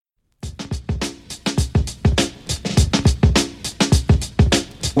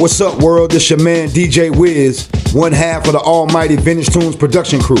What's up, world? This your man, DJ Wiz, one half of the almighty Vintage Tunes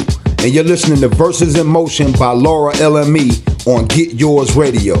production crew. And you're listening to Verses in Motion by Laura LME on Get Yours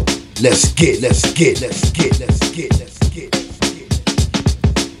Radio. Let's get.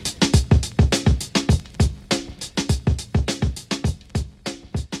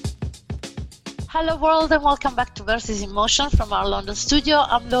 Hello world and welcome back to Verses in Motion from our London studio.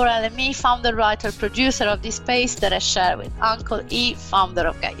 I'm Laura LME, founder, writer, producer of this space that I share with Uncle E, founder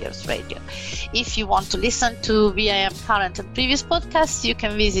of Get Yours Radio. If you want to listen to VIM current and previous podcasts, you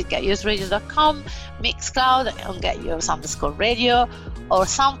can visit getyoursradio.com, Mixcloud on GetYours_radio, or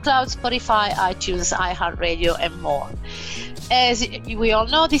SoundCloud, Spotify, iTunes, iHeartRadio, and more. As we all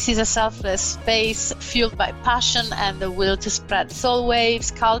know, this is a selfless space fueled by passion and the will to spread soul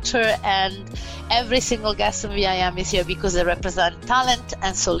waves, culture, and every single guest on VIM is here because they represent talent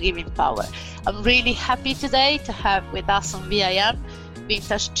and soul-giving power. I'm really happy today to have with us on VIM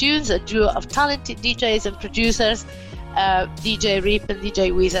Vintaj Tunes, a duo of talented DJs and producers. DJ Rip and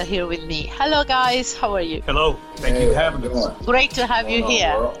DJ Wiz are here with me. Hello guys, how are you? Hello, thank you for having us. Great to have you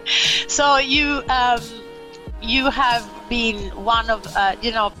here. So you have been one of, a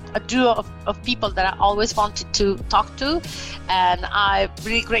duo of people that I always wanted to talk to, and I'm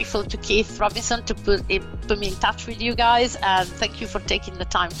really grateful to Keith Robinson to put me in touch with you guys, and thank you for taking the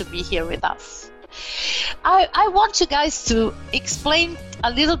time to be here with us. I want you guys to explain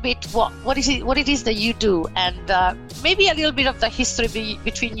a little bit what it is that you do, and maybe a little bit of the history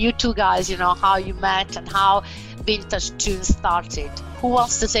between you two guys, how you met and how Vintaj Tunes started. Who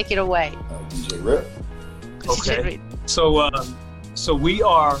wants to take it away? DJ Rip. Okay, so we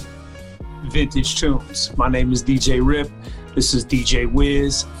are Vintaj Tunes. My name is DJ Rip. This is DJ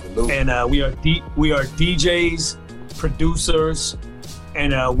Wiz. Salute. And we are DJs, producers,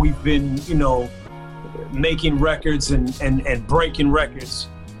 and we've been, making records and breaking records,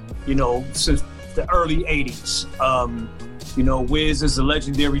 since the early 80s. Wiz is a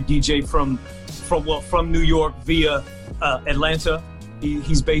legendary DJ from New York via Atlanta.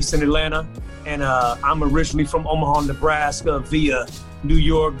 He's based in Atlanta. And I'm originally from Omaha, Nebraska, via New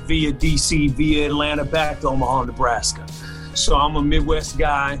York, via DC, via Atlanta, back to Omaha, Nebraska. So I'm a Midwest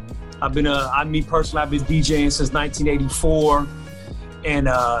guy. I've been DJing since 1984, and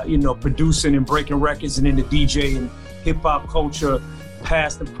producing and breaking records and in the DJ and hip hop culture,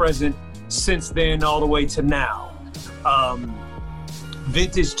 past and present, since then all the way to now.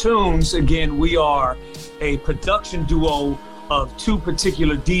 Vintaj Tunes, again, we are a production duo of two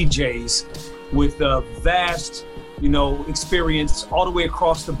particular DJs with a vast, experience all the way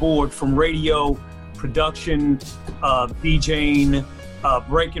across the board, from radio, production, DJing,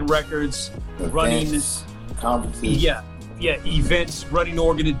 breaking records, events, conferences. Events, running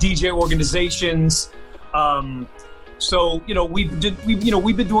DJ organizations. So we've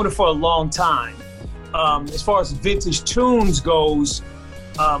been doing it for a long time. As far as Vintaj Tunes goes,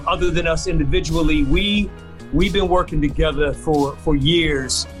 other than us individually, we've been working together for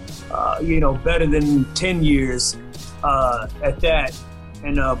years, better than 10 years at that.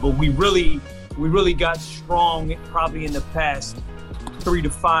 And but we really got strong probably in the past 3 to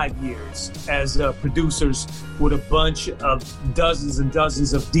 5 years as producers, with a bunch of dozens and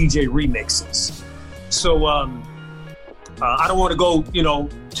dozens of DJ remixes. So I don't want to go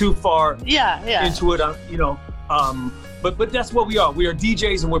too far into it, but that's what we are. We are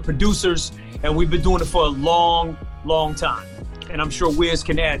DJs and we're producers, and we've been doing it for a long time, and I'm sure Wiz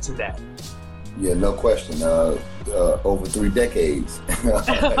can add to that. Yeah, no question. Over 3 decades.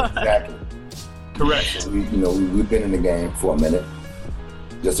 Exactly. Correct. So we've been in the game for a minute.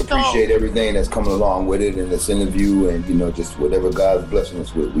 Just appreciate everything that's coming along with it, and this interview, and just whatever God's blessing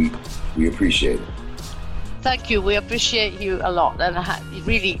us with, we appreciate it. Thank you. We appreciate you a lot, and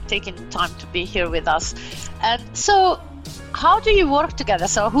really taking the time to be here with us. And so, how do you work together?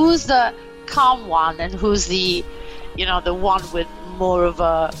 So, who's the calm one, and who's the one with more of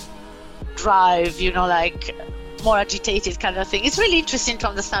a drive, like more agitated kind of thing? It's really interesting to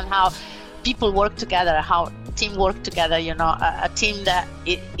understand how people work together, how team work together, a team that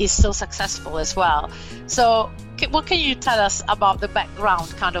is so successful as well. So what can you tell us about the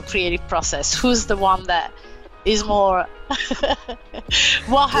background kind of creative process? Who's the one that is more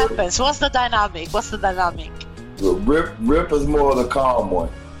what happens? What's the dynamic? Rip is more of the calm one.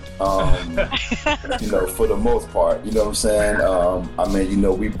 For the most part, you know what I'm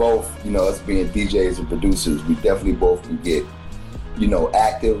saying? We both, us being DJs and producers, we definitely both can get,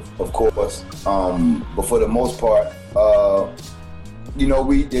 active, of course. But for the most part, it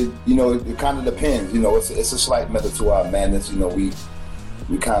kind of depends. It's a slight method to our madness.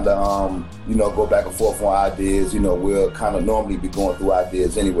 we kind of, go back and forth on ideas. We'll kind of normally be going through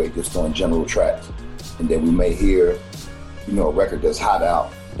ideas anyway, just on general tracks. And then we may hear, a record that's hot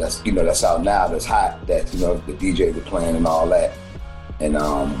out, that's out now, that's hot, that, the DJs are playing and all that. And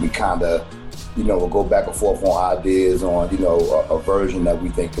we kind of, we'll go back and forth on ideas on, a version that we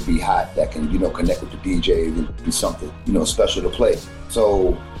think could be hot, that can, connect with the DJs and be something, special to play.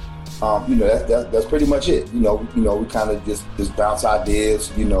 So, that's pretty much it. We kind of just bounce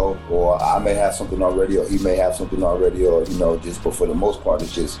ideas, or I may have something already, or he may have something already, or, but for the most part,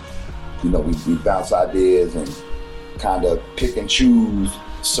 it's just, we bounce ideas and kind of pick and choose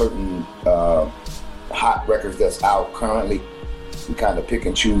certain hot records that's out currently. We kind of pick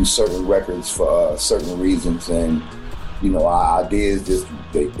and choose certain records for certain reasons, and our ideas just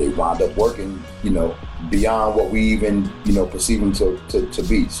they wind up working, beyond what we even perceive them to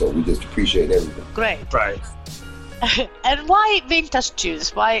be. So we just appreciate everything. Great. Right. And why Vintaj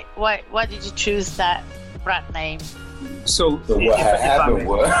Tunes? Why did you choose that brand name? So what happened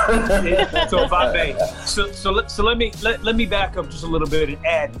was so if I may, so let me back up just a little bit and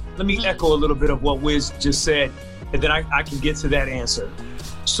add. Let me echo a little bit of what Wiz just said, and then I can get to that answer.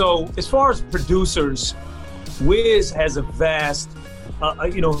 So as far as producers, Wiz has a vast,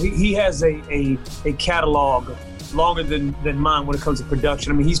 he has a catalog longer than mine when it comes to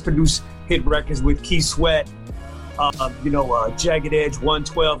production. I mean, he's produced hit records with Key Sweat, Jagged Edge,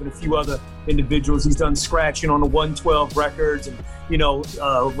 112, and a few other individuals. He's done scratching on the 112 records, and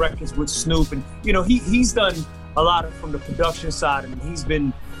records with Snoop, and he's done a lot from the production side, and he's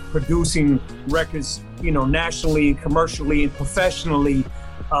been producing records, nationally and commercially and professionally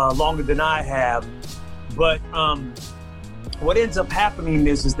longer than I have. But what ends up happening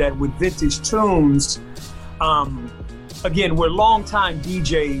is that with Vintage Tunes, again, we're longtime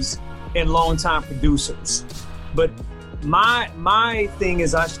DJs and longtime producers. But my thing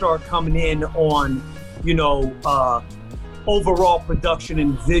is I start coming in on, overall production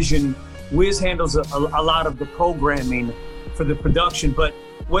and vision. Wiz handles a lot of the programming for the production. But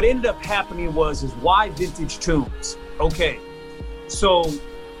what ended up happening is why Vintage Tunes? Okay, so,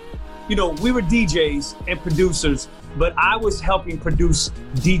 we were DJs and producers, but I was helping produce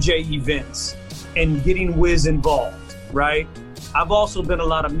DJ events and getting Wiz involved, right? I've also done a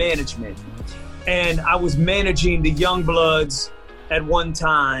lot of management. And I was managing the Young Bloods at one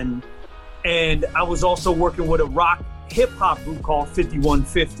time. And I was also working with a rock hip hop group called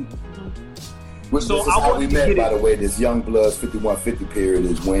 5150. This is how we met, by the way. This Young Bloods 5150 period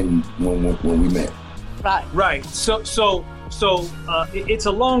is when we met. Right. Right. So it's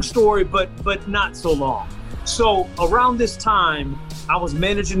a long story, but not so long. So around this time, I was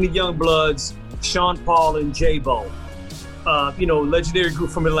managing the Young Bloods, Sean Paul and J-Bo. Legendary group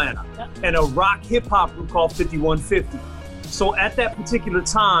from Atlanta, and a rock hip hop group called 5150. So at that particular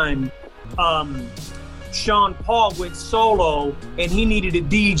time, Sean Paul went solo and he needed a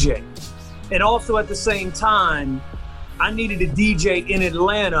DJ. And also at the same time, I needed a DJ in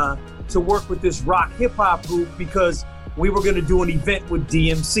Atlanta to work with this rock hip hop group because we were going to do an event with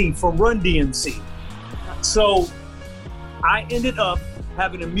DMC from Run DMC. So I ended up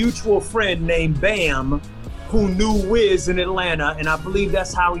having a mutual friend named Bam, who knew Wiz in Atlanta, and I believe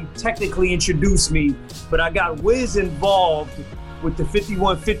that's how he technically introduced me. But I got Wiz involved with the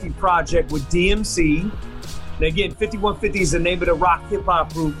 5150 project with DMC. And again, 5150 is the name of the rock hip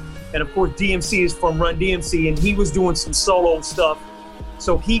hop group. And of course, DMC is from Run DMC, and he was doing some solo stuff.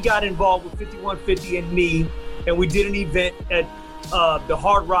 So he got involved with 5150 and me, and we did an event at the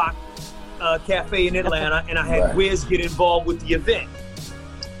Hard Rock Cafe in Atlanta, and I had Wiz get involved with the event.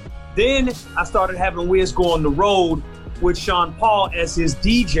 Then I started having Wiz go on the road with Sean Paul as his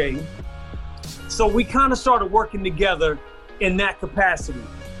DJ. So we kind of started working together in that capacity.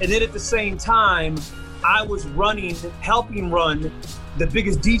 And then at the same time, I was helping run the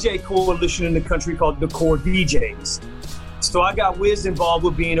biggest DJ coalition in the country called the Core DJs. So I got Wiz involved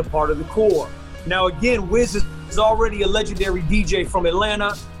with being a part of the Core. Now again, Wiz is already a legendary DJ from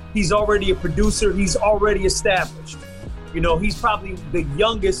Atlanta. He's already a producer. He's already established. He's probably the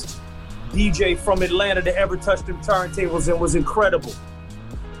youngest DJ from Atlanta to ever touch them turntables and was incredible.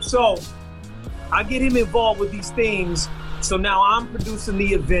 So I get him involved with these things. So now I'm producing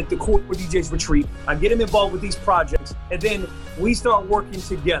the event, the Core DJs Retreat. I get him involved with these projects, and then we start working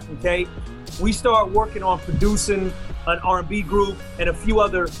together, okay? We start working on producing an R&B group and a few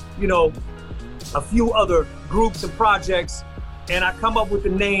other groups and projects, and I come up with the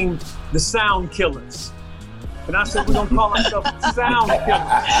name, The Sound Killers. And I said, we're going to call ourselves Sound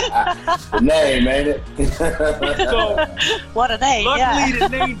Killers. The name, ain't it? So, what a name, luckily, the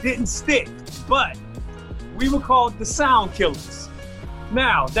name didn't stick, but we were called The Sound Killers.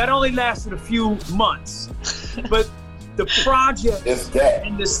 Now, that only lasted a few months, but the project If that.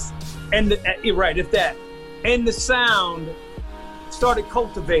 and the sound started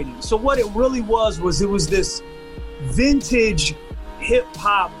cultivating. So what it really was it was this vintage hip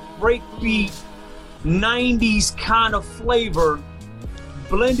hop breakbeat 90s kind of flavor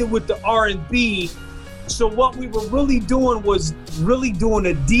blended with the R&B. So what we were really doing was really doing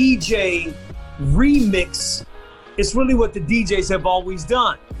a DJ remix. It's really what the DJs have always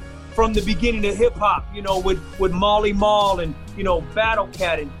done from the beginning of hip hop, you know, with Molly Mall and, you know, Battle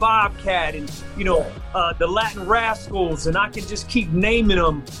Cat and Bobcat and, you know, the Latin Rascals, and I can just keep naming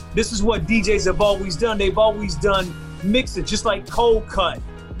them. This is what DJs have always done. They've always done mixes, just like Cold Cut,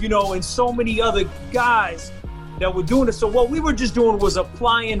 you know, and so many other guys that were doing it. So what we were just doing was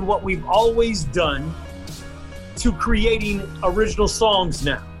applying what we've always done to creating original songs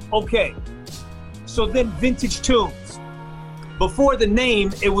now. Okay, so then Vintage Tunes. Before the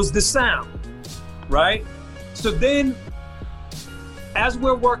name, it was the sound, right? So then, as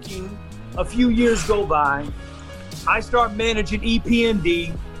we're working, a few years go by, I start managing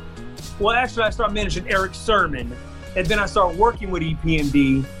EPMD. Well, actually, I start managing Eric Sermon, and then I start working with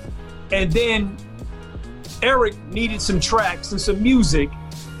EPMD, and then Eric needed some tracks and some music,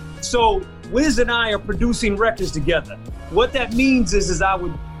 so Wiz and I are producing records together. What that means is I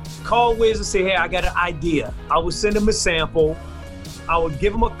would call Wiz and say, hey, I got an idea. I would send him a sample. I would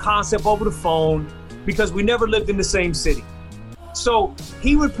give him a concept over the phone because we never lived in the same city. So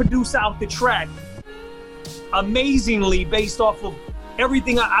he would produce out the track amazingly based off of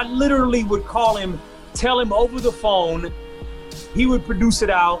everything. I literally would call him, tell him over the phone, he would produce it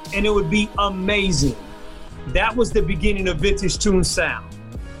out and it would be amazing. That was the beginning of Vintage Tune sound.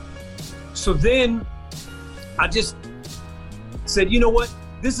 So then I just said, you know what?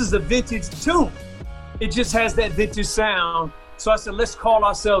 This is a vintage tune. It just has that vintage sound. So I said, let's call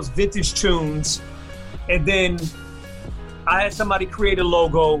ourselves Vintage Tunes. And then I had somebody create a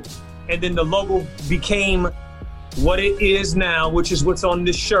logo, and then the logo became what it is now, which is what's on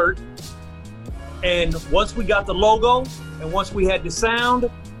this shirt. And once we got the logo, and once we had the sound,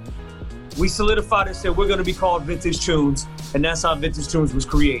 we solidified and said, we're gonna be called Vintage Tunes. And that's how Vintage Tunes was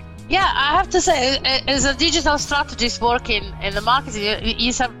created. Yeah, I have to say, as a digital strategist working in the marketing,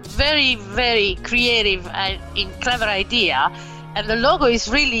 it's a very, very creative and clever idea. And the logo is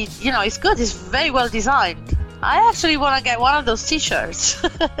really, you know, it's good. It's very well designed. I actually want to get one of those T-shirts.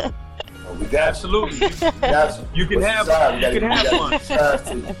 We got absolutely. You can have one.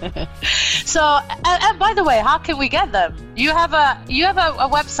 So, and by the way, how can we get them? You have a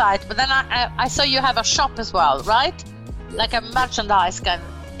website, but then I saw you have a shop as well, right? Yes. Like a merchandise kind of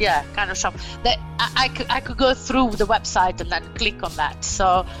shop. That I could go through the website and then click on that.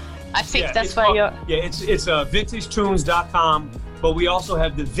 So I think that's where you're. Yeah, it's vintagetunes.com, but we also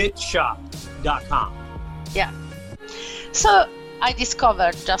have the vitshop.com. Yeah. So I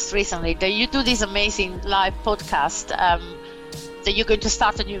discovered just recently that you do this amazing live podcast. That you're going to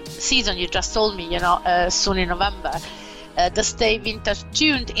start a new season. You just told me, soon in November. The Stay Vintage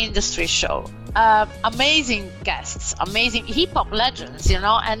Tuned Industry Show. Amazing guests, amazing hip-hop legends, and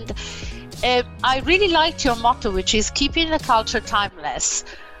I really liked your motto, which is keeping the culture timeless.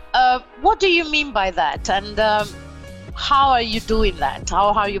 What do you mean by that, and how are you doing that?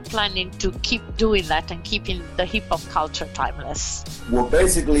 How are you planning to keep doing that and keeping the hip-hop culture timeless? Well,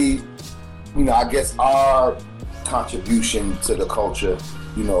 basically, I guess our contribution to the culture,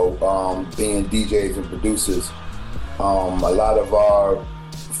 being DJs and producers, a lot of our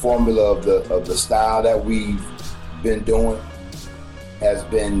formula of the style that we've been doing has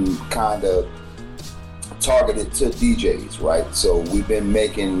been kind of targeted to DJs, right? So we've been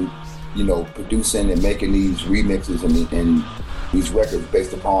making, producing and making these remixes and these records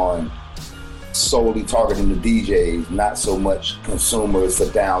based upon solely targeting the DJs, not so much consumers for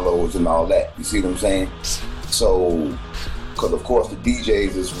downloads and all that. You see what I'm saying? So, because of course the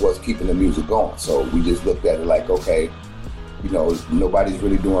DJs is what's keeping the music going. So we just looked at it like, okay, nobody's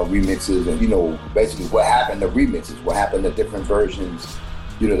really doing remixes, and basically what happened to remixes, what happened to different versions,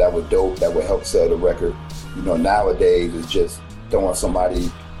 that were dope, that would help sell the record. Nowadays it's just throwing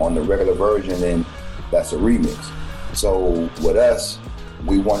somebody on the regular version and that's a remix. So with us,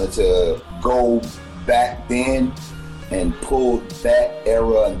 we wanted to go back then and pull that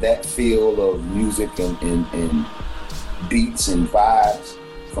era and that feel of music and beats and vibes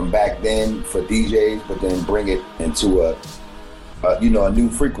from back then for DJs, but then bring it into a new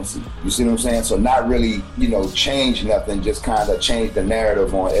frequency. You see what I'm saying? So not really, change nothing, just kind of change the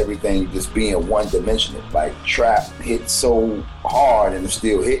narrative on everything just being one dimensional. Like trap hit so hard and it's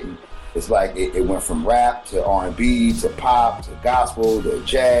still hitting, it's like it went from rap to R&B to pop to gospel to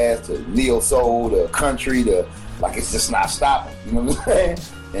jazz to neo soul to country to, like, it's just not stopping. You know what I'm saying?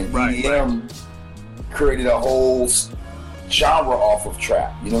 And EDM created a whole genre off of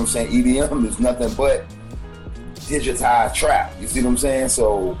trap. You know what I'm saying? EDM is nothing but digitized trap. You see what I'm saying?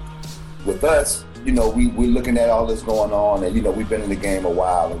 So with us, you know, we're looking at all this going on, and, you know, we've been in the game a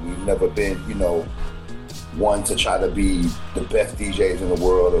while, and we've never been, you know, one to try to be the best DJs in the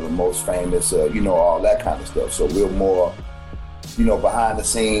world or the most famous, you know, all that kind of stuff. So we're more, you know, behind the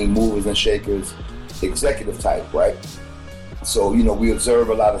scene, movers and shakers, executive type, right? So, you know, we observe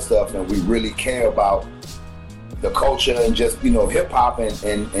a lot of stuff, and we really care about the culture and just, you know, hip hop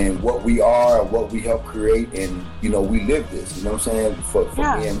and what we are and what we help create, and, you know, we live this. You know what I'm saying? For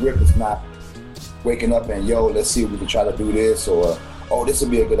me and Rip, it's not waking up and, yo, let's see if we can try to do this, or, oh, this would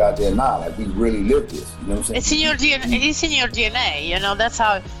be a good idea. Nah, like, we really live this. You know what I'm saying? It's in your DNA. It's in your DNA. You know, that's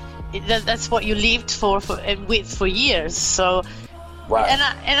how. That's what you lived for and with for years. So, right. And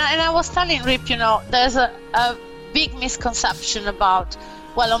I was telling Rip, you know, there's a big misconception about.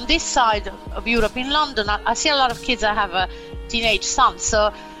 Well, on this side of Europe, in London, I see a lot of kids that have a teenage son.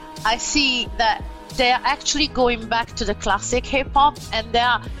 So I see that they're actually going back to the classic hip hop, and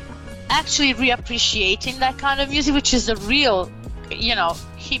they're actually reappreciating that kind of music, which is the real, you know,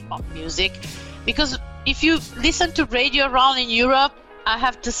 hip hop music. Because if you listen to radio around in Europe, I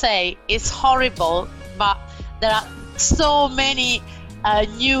have to say it's horrible, but there are so many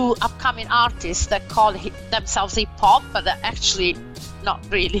new upcoming artists that call themselves hip hop, but they're actually not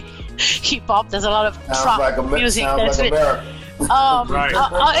really hip hop. There's a lot of trap music. Sounds like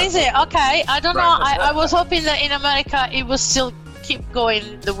America. Is it? Okay, I don't know. I was hoping that in America it would still keep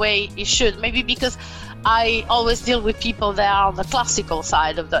going the way it should. Maybe because I always deal with people that are on the classical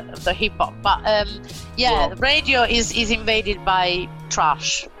side of the hip hop. But the radio is invaded by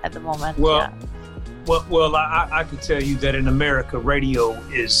trash at the moment. Well, I can tell you that in America, radio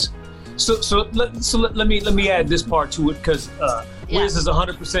is. So let me add this part to it, because Wiz is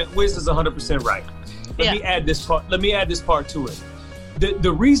 100% right. Let me add this part to it.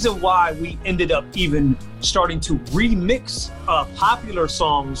 The reason why we ended up even starting to remix popular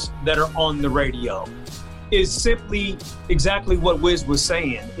songs that are on the radio is simply exactly what Wiz was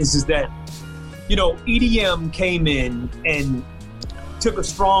saying. Is that, you know, EDM came in and took a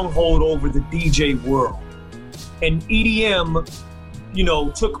stronghold over the DJ world, and EDM, you know,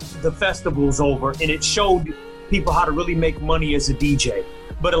 took the festivals over, and it showed people how to really make money as a DJ.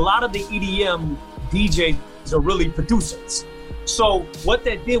 But a lot of the EDM DJs are really producers. So what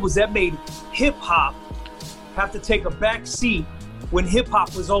that did was that made hip hop have to take a back seat when hip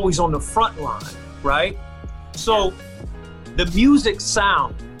hop was always on the front line, right? So the music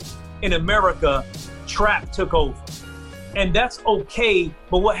sound in America, trap took over. And that's okay,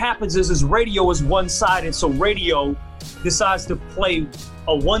 but what happens is radio is one-sided, so radio decides to play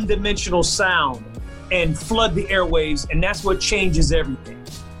a one-dimensional sound and flood the airwaves, and that's what changes everything.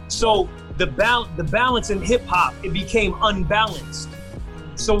 So the balance in hip-hop, it became unbalanced.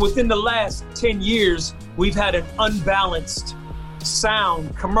 So within the last 10 years, we've had an unbalanced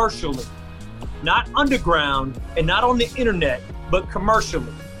sound commercially, not underground and not on the internet, but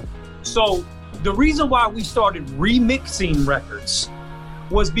commercially. So the reason why we started remixing records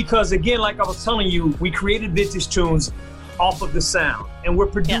was because, again, like I was telling you, we created Vintage Tunes off of the sound, and we're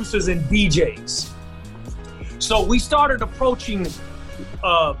producers and DJs. So we started approaching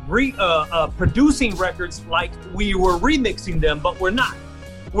producing records like we were remixing them, but we're not.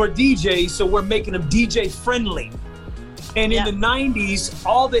 We're DJs, so we're making them DJ friendly. And in the 90s,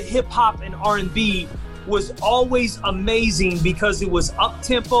 all the hip hop and R&B was always amazing because it was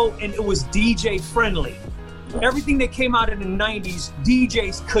up-tempo and it was DJ friendly. Everything that came out in the 90s,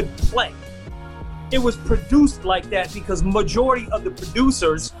 DJs could play. It was produced like that because majority of the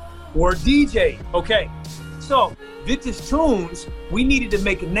producers were DJ. Okay, so Vintage Tunes, we needed to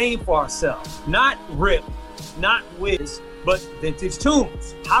make a name for ourselves. Not Rip, not Wiz, but Vintage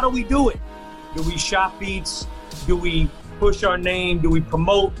Tunes. How do we do it? Do we shop beats? Do we push our name? Do we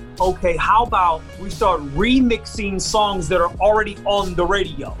promote? Okay, how about we start remixing songs that are already on the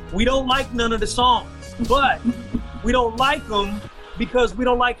radio? We don't like none of the songs, but we don't like them because we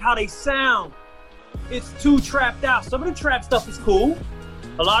don't like how they sound. It's too trapped out. Some of the trap stuff is cool.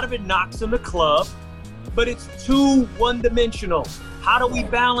 A lot of it knocks in the club, but it's too one-dimensional. How do we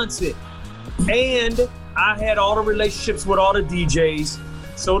balance it? And I had all the relationships with all the DJs.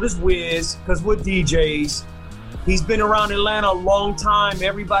 So does Wiz, because we're DJs. He's been around Atlanta a long time.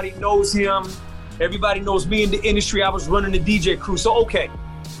 Everybody knows him. Everybody knows me in the industry. I was running the DJ crew. So, okay,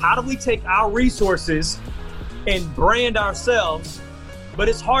 how do we take our resources and brand ourselves but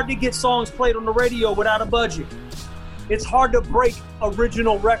it's hard to get songs played on the radio without a budget. It's hard to break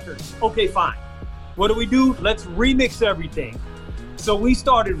original records. Okay, fine. What do? Let's remix everything. So we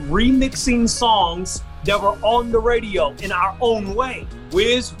started remixing songs that were on the radio in our own way.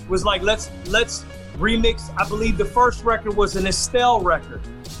 Wiz was like, let's remix. I believe the first record was an Estelle record.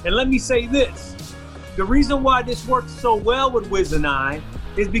 And let me say this. The reason why this worked so well with Wiz and I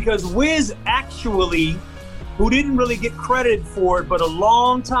is because Wiz actually, who didn't really get credited for it, but a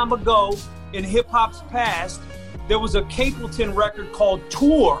long time ago in hip hop's past, there was a Capleton record called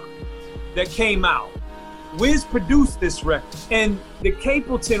Tour that came out. Wiz produced this record, and the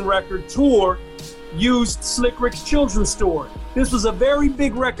Capleton record, Tour, used Slick Rick's Children's Story. This was a very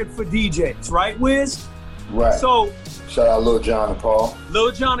big record for DJs, right, Wiz? Right. So, shout out Lil Jon and Paul.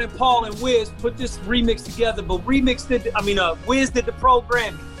 Lil Jon and Paul and Wiz put this remix together, but Wiz did the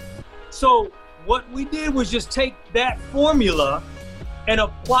programming. So what we did was just take that formula and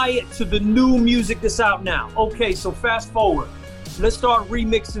apply it to the new music that's out now. Okay, so fast forward. Let's start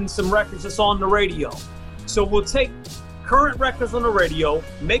remixing some records that's on the radio. So we'll take current records on the radio,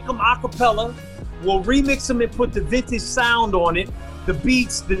 make them a cappella, we'll remix them and put the vintage sound on it, the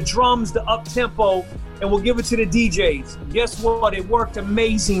beats, the drums, the up-tempo, and we'll give it to the DJs. Guess what? It worked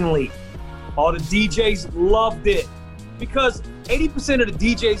amazingly. All the DJs loved it because 80% of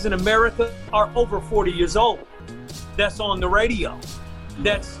the DJs in America are over 40 years old. That's on the radio.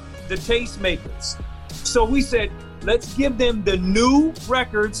 That's the tastemakers. So we said, let's give them the new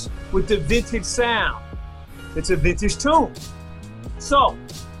records with the vintage sound. It's a vintage tune. So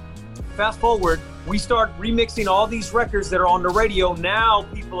fast forward, we start remixing all these records that are on the radio. Now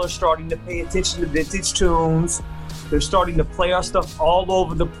people are starting to pay attention to vintage tunes. They're starting to play our stuff all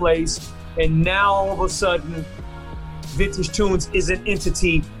over the place. And now all of a sudden, Vintage Tunes is an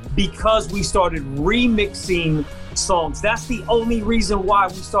entity because we started remixing songs. That's the only reason why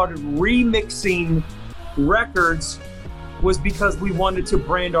we started remixing records, was because we wanted to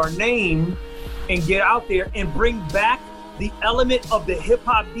brand our name and get out there and bring back the element of the hip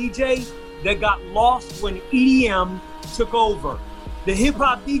hop DJ that got lost when EDM took over. The hip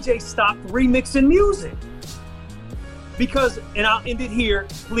hop DJ stopped remixing music. Because, and I'll end it here,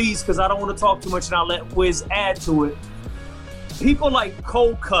 please, because I don't want to talk too much and I'll let Wiz add to it. People like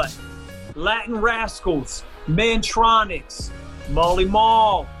Cold Cut, Latin Rascals, Mantronics, Molly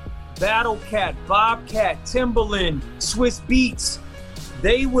Mall, Battle Cat, Bobcat, Timbaland, Swiss Beats,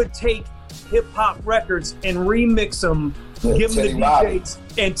 they would take hip hop records and remix them, give them to the DJs.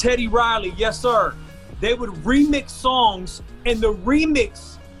 And Teddy Riley, yes sir. They would remix songs and the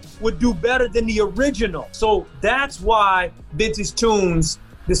remix would do better than the original. So that's why Vintage Tunes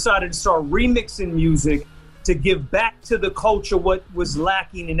decided to start remixing music to give back to the culture what was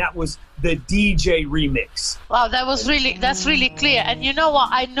lacking, and that was the DJ remix. Wow, that's really clear. And you know what,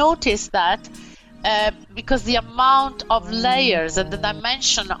 I noticed that because the amount of layers and the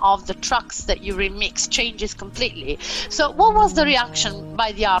dimension of the tracks that you remix changes completely. So what was the reaction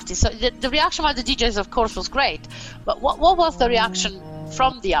by the artists? So the reaction by the DJs, of course, was great, but what was the reaction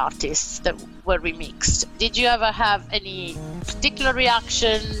from the artists that were remixed? Did you ever have any particular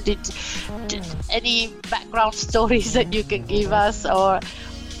reaction? Did any background stories that you can give us, or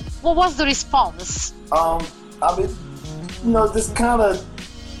what was the response? I mean, this kind of,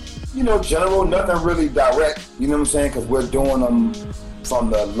 general, nothing really direct, you know what I'm saying? Because we're doing them from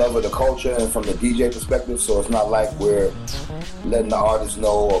the love of the culture and from the DJ perspective, so it's not like we're letting the artists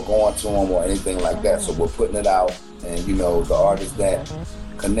know or going to them or anything like that. So we're putting it out, and the artists that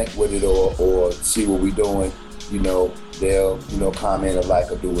connect with it or see what we're doing, they'll comment or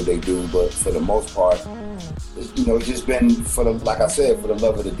like or do what they do. But for the most part, it's just been for the, like I said, for the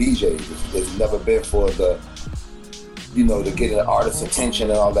love of the DJs. It's never been for the, to get an artist's attention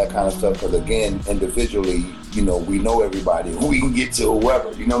and all that kind of stuff. Because again, individually, we know everybody. We can get to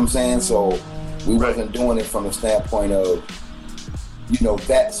whoever. You know what I'm saying? So we wasn't doing it from the standpoint of,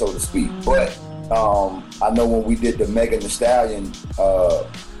 that, so to speak. But I know when we did the Megan Thee Stallion,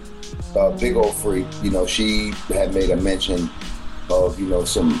 Big Old Freak, she had made a mention of,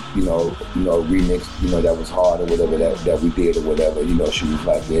 some, remix, that was hard or whatever that we did or whatever. She was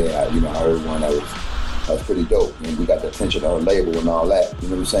like, yeah, I heard one that was pretty dope. And we got the attention of her label and all that, you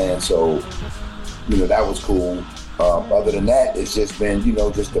know what I'm saying? So, that was cool. Other than that, it's just been,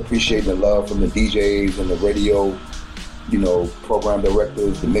 just appreciating the love from the DJs and the radio, program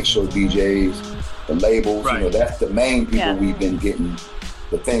directors, the mix show DJs, the labels, right. That's the main people we've been getting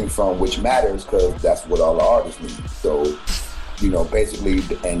the thing from, which matters because that's what all the artists need. So, basically,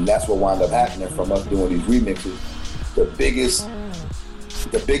 and that's what wound up happening from us doing these remixes.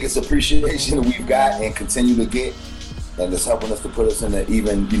 The biggest appreciation we've got and continue to get, and it's helping us to put us in an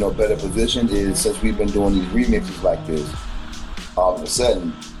even, better position is since we've been doing these remixes like this, all of a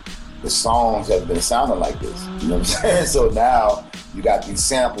sudden, the songs have been sounding like this, you know what I'm saying? So now you got these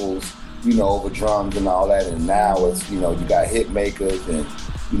samples, over drums and all that, and now it's, you got hit makers and,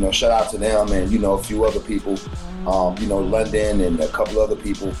 shout out to them and, a few other people, London and a couple other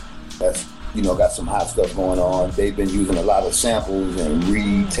people that's, got some hot stuff going on. They've been using a lot of samples and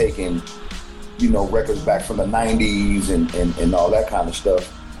retaking, records back from the 90s and all that kind of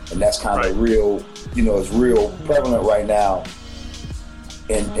stuff. And that's kind of real, it's real prevalent right now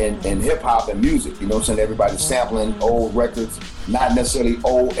in hip hop and music, everybody's sampling old records, not necessarily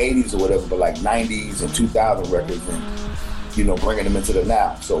old 80s or whatever, but like 90s and 2000 records and, bringing them into the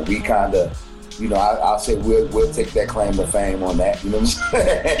now. So we kind of, I'll say we'll take that claim to fame on that, you know what I'm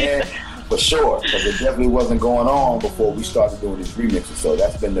saying? For sure, because it definitely wasn't going on before we started doing these remixes. So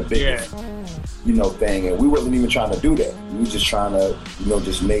that's been the biggest, thing. And we wasn't even trying to do that. We were just trying to,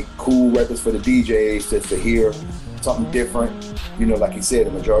 just make cool records for the DJs, just to hear something different. Like you said,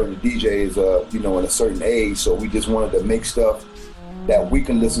 the majority of the DJs are, in a certain age. So we just wanted to make stuff that we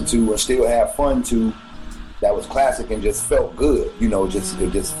can listen to and still have fun to, that was classic and just felt good.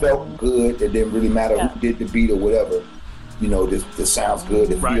 It just felt good. It didn't really matter who did the beat or whatever. This sounds good,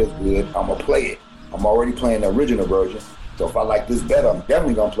 it feels good, I'm gonna play it. I'm already playing the original version. So if I like this better, I'm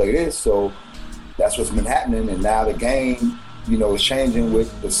definitely gonna play this. So that's what's been happening. And now the game, is changing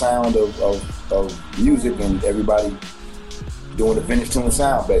with the sound of music and everybody doing the vintage tune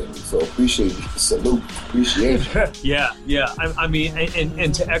sound, basically. So appreciate you. Salute. Appreciate you. Yeah. I mean,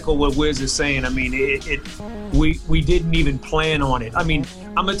 and to echo what Wiz is saying, I mean, we didn't even plan on it. I mean,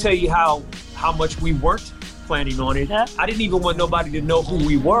 I'm gonna tell you how much we weren't planning on it. I didn't even want nobody to know who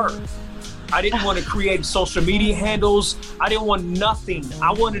we were. I didn't want to create social media handles. I didn't want nothing.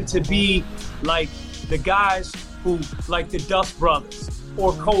 I wanted to be like the guys who, like the Dust Brothers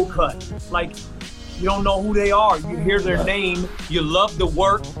or Cold Cut. Like, you don't know who they are. You hear their name, you love the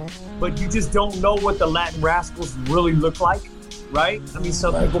work, but you just don't know what the Latin Rascals really look like, right? I mean,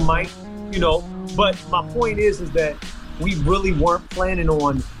 some people might, but my point is that we really weren't planning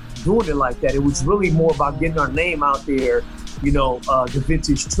on doing it like that. It was really more about getting our name out there, the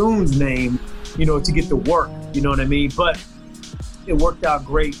Vintage Tunes name, to get the work, you know what I mean? But it worked out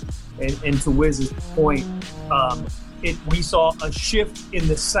great. And to Wiz's point, we saw a shift in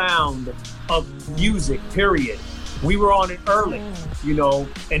the sound of music, period. We were on it early,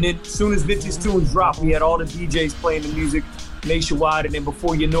 and then as soon as Vintage Tunes dropped, we had all the DJs playing the music nationwide, and then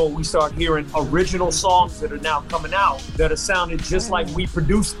before you know it, we start hearing original songs that are now coming out that are sounding just like we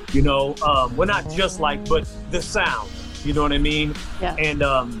produced, well, not just like, but the sound, you know what I mean? Yeah.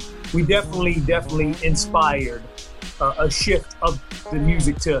 And we definitely inspired a shift of the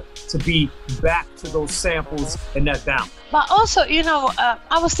music to be back to those samples and that down. But also,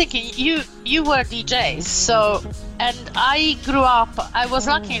 I was thinking you were DJs, so, and I was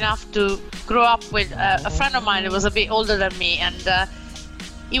lucky enough to grow up with a friend of mine who was a bit older than me, and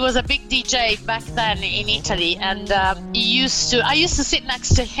he was a big DJ back then in Italy, and I used to sit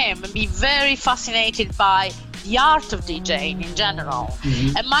next to him and be very fascinated by the art of DJing in general.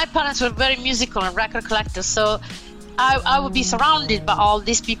 Mm-hmm. And my parents were very musical and record collectors, so I would be surrounded by all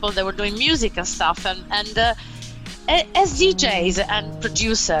these people that were doing music and stuff. And as DJs and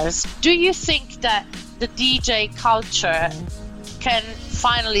producers, do you think that the DJ culture can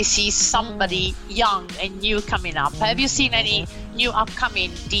finally see somebody young and new coming up? Have you seen any new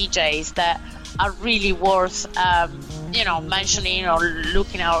upcoming DJs that are really worth, mentioning or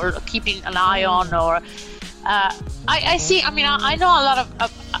looking at or keeping an eye on? Or I see. I mean, I know a lot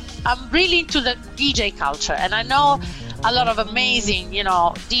of. I'm really into the DJ culture, and I know a lot of amazing,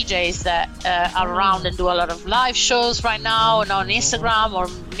 DJs that are around and do a lot of live shows right now, and on Instagram or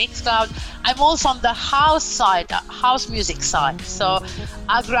Mixcloud. I'm also on the house side, house music side. So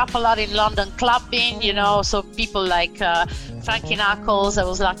I grew up a lot in London clubbing, so people like Frankie Knuckles, I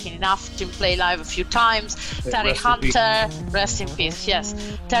was lucky enough to play live a few times. Terry Hunter, rest in peace,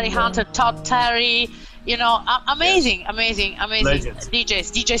 yes. Terry Hunter, Todd Terry, amazing Legends.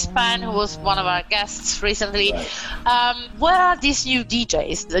 DJs. DJ Span, who was one of our guests recently. Right. Where are these new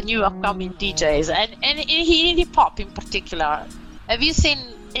DJs, the new upcoming DJs, and in hip hop in particular? Have you seen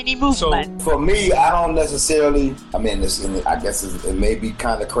any movement? So for me, I don't necessarily. I mean, I guess it may be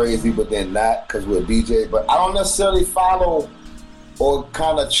kind of crazy, but then not because we're DJs. But I don't necessarily follow or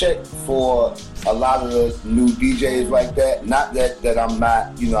kind of check for a lot of the new DJs like that. Not that I'm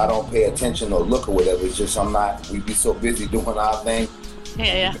not, I don't pay attention or look or whatever. It's just we be so busy doing our thing.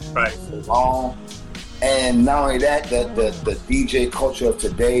 Yeah. Right. And not only that, the DJ culture of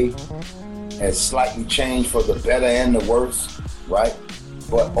today has slightly changed for the better and the worse, right?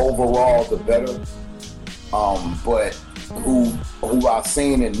 But overall, the better. But who I've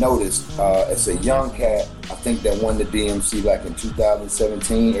seen and noticed, it's a young cat, I think that won the DMC like in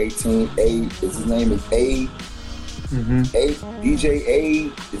 2017, 18, A, is his name is A? Mm-hmm. DJ A,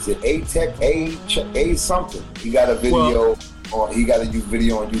 is it A-Tech, A something? He got a video, he got a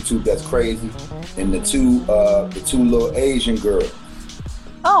video on YouTube that's crazy. And the two little Asian girls.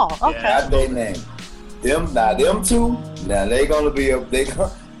 Oh, okay. That's their name. Them two, now they're gonna be a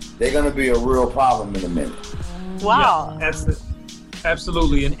real problem in a minute. Wow. Yeah,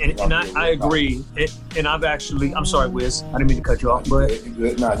 absolutely. And I agree. And I've actually, I'm sorry, Wiz, I didn't mean to cut you off, but you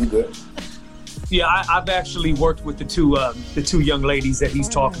good. Nah, you good. Yeah, I've actually worked with the two young ladies that he's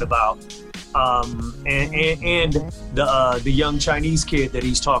talking about, and the young Chinese kid that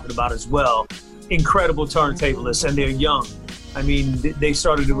he's talking about as well. Incredible turntablists, and they're young. I mean, they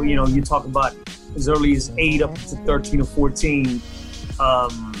started to, you talk about as early as 8 up to 13 or 14. I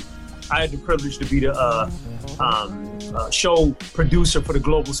had the privilege to be the show producer for the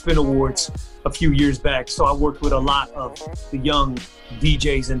Global Spin Awards a few years back. So I worked with a lot of the young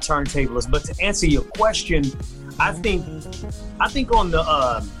DJs and turntablists. But to answer your question, I think on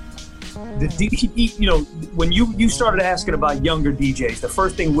when you started asking about younger DJs, the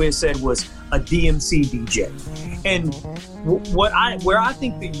first thing Wiz said was a DMC DJ. And where I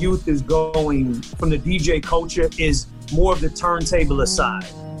think the youth is going from the DJ culture is more of the turntablist side,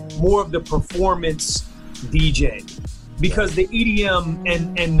 more of the performance DJ, because the EDM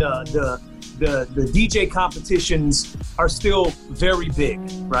and the DJ competitions are still very big,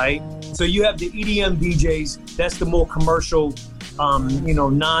 right? So you have the EDM DJs, that's the more commercial,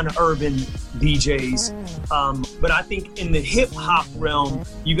 non-urban DJs. But I think in the hip hop realm,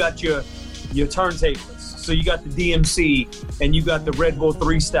 you got your turntablists. So you got the DMC and you got the Red Bull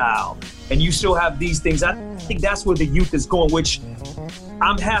 3 style, and you still have these things. I think that's where the youth is going, which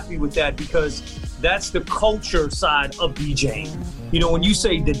I'm happy with that, because that's the culture side of DJing. When you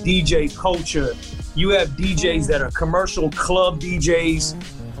say the DJ culture, you have DJs that are commercial club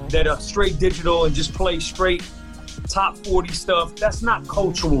DJs that are straight digital and just play straight top 40 stuff. That's not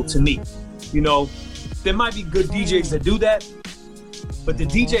cultural to me. There might be good DJs that do that, but the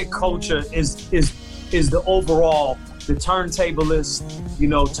DJ culture is the overall, the turntablist,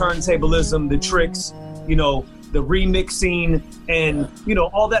 turntablism, the tricks, the remixing, and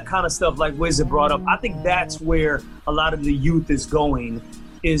all that kind of stuff like Wiz had brought up. I think that's where a lot of the youth is going,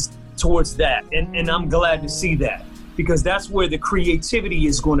 is towards that, and I'm glad to see that, because that's where the creativity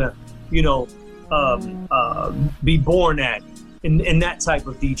is going to be born at, in that type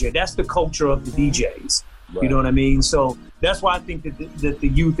of DJ. That's the culture of the DJs. Right. You know what I mean? So that's why I think that the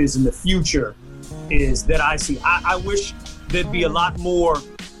youth is in the future, is that I see. I wish there'd be a lot more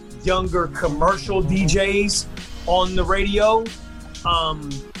younger commercial DJs on the radio,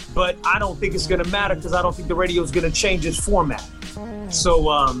 but I don't think it's going to matter, because I don't think the radio is going to change its format. So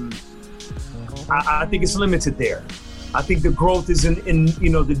I think it's limited there. I think the growth is in the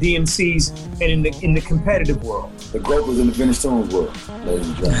DMCs and in the competitive world. The growth is in the Vintage Tunes world, ladies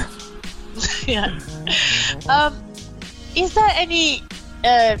and gentlemen. Yeah. Is there any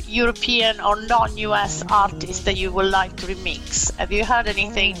European or non-US artist that you would like to remix? Have you heard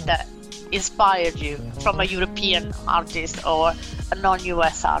anything that inspired you from a European artist or a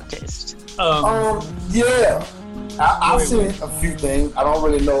non-US artist? Yeah, I've seen a few things. I don't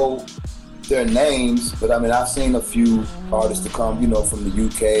really know their names, but I mean, I've seen a few artists to come, from the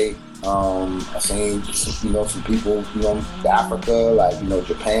UK. I've seen, some people, Africa, like,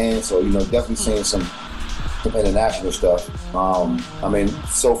 Japan. So, definitely seeing some international stuff. I mean,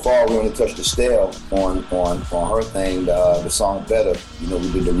 so far we only touched the stale on her thing, the song Better. We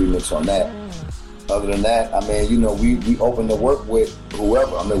did the remix on that. Other than that, I mean, we open to work with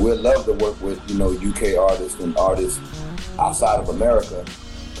whoever. I mean, we'd love to work with, UK artists and artists outside of America.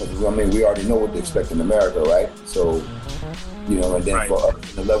 Because, I mean, we already know what to expect in America, right? So, and then for us,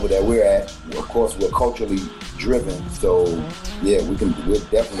 the level that we're at, of course, we're culturally driven. So, yeah, we're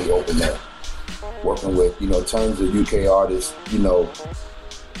definitely open there. Working with, tons of UK artists,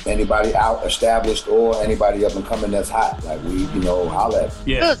 anybody out established or anybody up and coming that's hot, like we, holla at.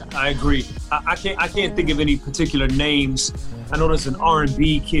 Yeah, I agree. I can't think of any particular names. I know there's an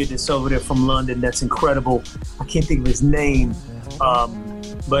R&B kid that's over there from London that's incredible. I can't think of his name,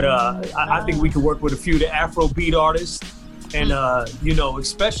 but I think we can work with a few of the Afrobeat artists, and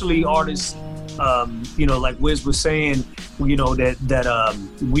especially artists. Like Wiz was saying, that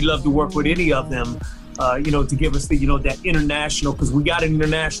we love to work with any of them, to give us the, that international, because we got an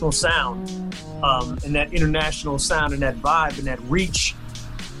international sound, and that international sound and that vibe and that reach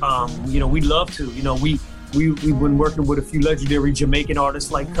we'd love to. We've been working with a few legendary Jamaican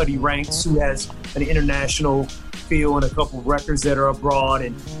artists like Cuddy Ranks, who has an international feel, and a couple of records that are abroad,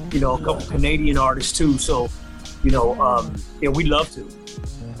 and a couple Canadian artists too. So, we'd love to.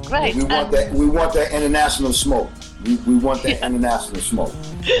 Great. We want that international smoke. We want that international smoke.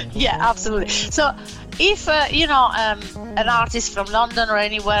 Yeah, absolutely. So, if an artist from London or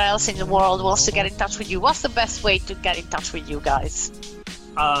anywhere else in the world wants to get in touch with you, what's the best way to get in touch with you guys?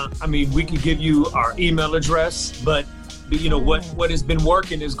 We could give you our email address, but what has been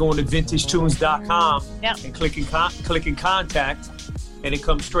working is going to vintagetunes.com and clicking contact, and it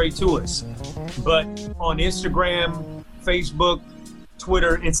comes straight to us. But on Instagram, Facebook,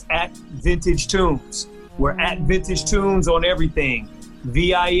 Twitter, it's at Vintage Tunes. We're at Vintage Tunes on everything.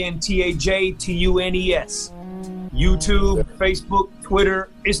 VINTAJTUNES. YouTube, Facebook, Twitter,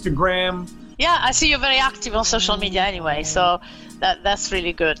 Instagram. Yeah, I see you're very active on social media anyway, so that's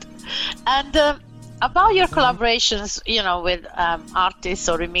really good. And about your collaborations, with artists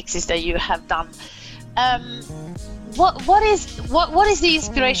or remixes that you have done, what is the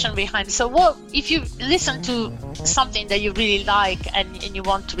inspiration behind it? So what if you listen to something that you really like and you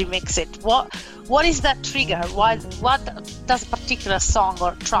want to remix it, what is that trigger? What does a particular song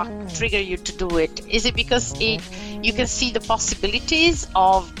or track trigger you to do it? Is it because you can see the possibilities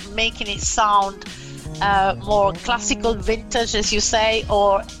of making it sound more classical, vintage, as you say,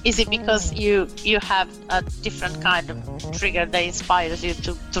 or is it because you have a different kind of trigger that inspires you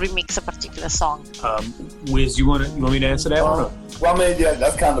to remix a particular song? Wiz, you want me to answer that one? Well,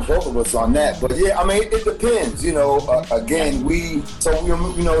 that's kind of both of us on that, but it depends. Again,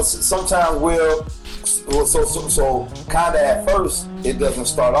 sometimes so kind of at first it doesn't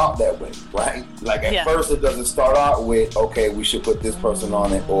start out that way, right? Like at first it doesn't start out with, okay, we should put this person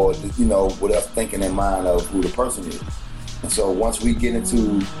on it, or with us thinking in mind of who the person is. And so once we get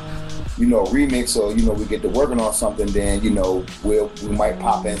into remix, or we get to working on something, then we might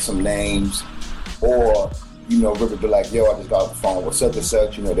pop in some names, or Ripper be like, yo, I just got off the phone with such and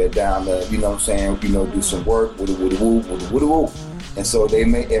such, they're down to, do some work, woo. And so it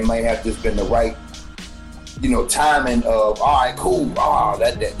may have just been the right, timing of, all right, cool,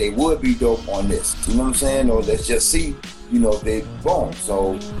 that they would be dope on this, you know what I'm saying? Or let's just see, they boom.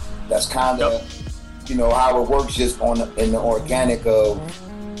 So that's kind of, how it works, just in the organic of,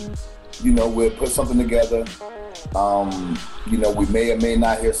 we'll put something together. We may or may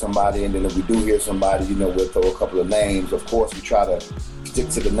not hear somebody, and then if we do hear somebody, we'll throw a couple of names. Of course, we try to stick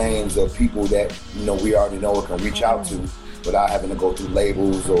to the names of people that, we already know or can reach out to without having to go through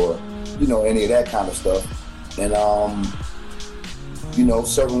labels or, any of that kind of stuff. And,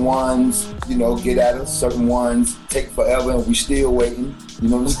 certain ones, get at us, certain ones take forever and we still waiting, you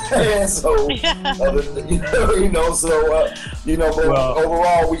know what I'm saying? So, but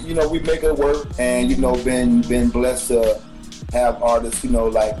overall, we make it work, and, been blessed to have artists,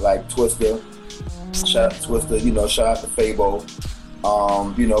 like Twista, shout out to Twista, shout out to Fabo,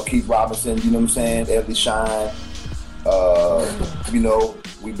 Keith Robinson, you know what I'm saying, Edley Shine,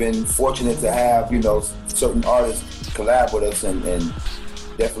 we've been fortunate to have, certain artists collab with us and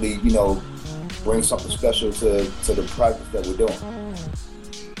definitely, bring something special to the projects that we're doing.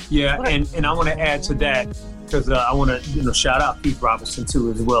 Yeah, and I want to add to that, because I want to, shout out Keith Robinson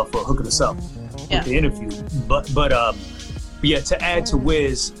too as well for hooking us up with the interview. But to add to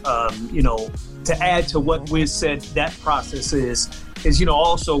Wiz, to add to what Wiz said, that process is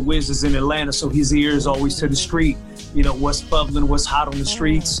also Wiz is in Atlanta, so his ear is always to the street. What's bubbling, what's hot on the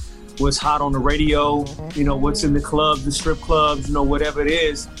streets, what's hot on the radio, what's in the clubs, the strip clubs, whatever it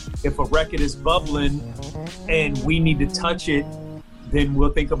is. If a record is bubbling and we need to touch it, then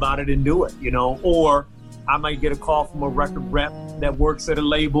we'll think about it and do it, or I might get a call from a record rep that works at a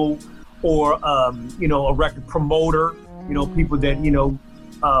label, or, a record promoter, people that,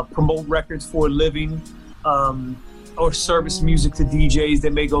 promote records for a living, or service music to DJs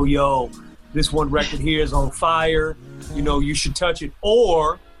that may go, yo, this one record here is on fire, you should touch it.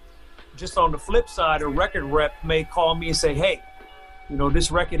 Or just on the flip side, a record rep may call me and say, hey,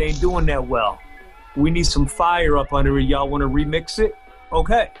 this record ain't doing that well. We need some fire up under it. Y'all want to remix it?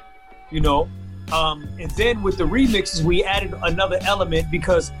 Okay. And then with the remixes, we added another element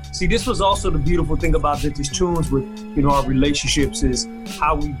because, see, this was also the beautiful thing about Vintage Tunes with, our relationships is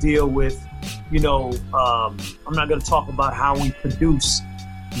how we deal with, I'm not going to talk about how we produce,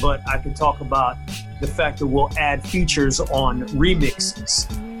 but I can talk about the fact that we'll add features on remixes.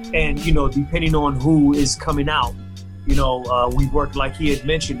 And, depending on who is coming out, we worked, like he had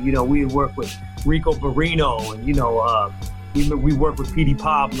mentioned, we work with Rico Barrino, and, we work with P.D.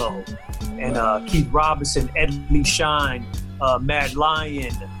 Pablo and Keith Robinson, Edley Shine, Mad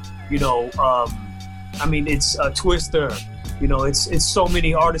Lion, you know, I mean, it's Twister, you know, it's so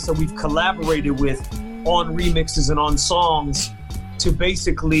many artists that we've collaborated with on remixes and on songs to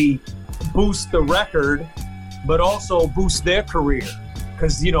basically boost the record, but also boost their career.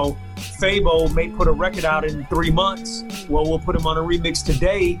 Because, you know, Fabo may put a record out in 3 months. Well, we'll put him on a remix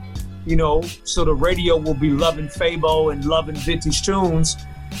today, you know, so the radio will be loving Fabo and loving Vintage Tunes.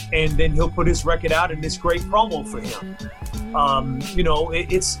 And then he'll put his record out and it's great promo for him. You know,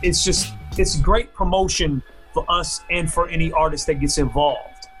 it's great promotion for us and for any artist that gets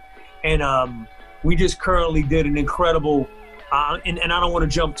involved. And we just currently did an incredible, and I don't want to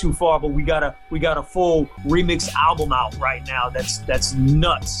jump too far, but we got a full remix album out right now. That's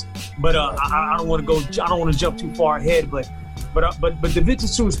nuts. But I don't want to jump too far ahead. But the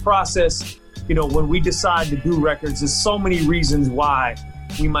Vintage Tunes process, you know, when we decide to do records, there's so many reasons why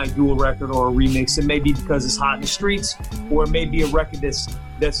we might do a record or a remix. It may be because it's hot in the streets, or it may be a record that's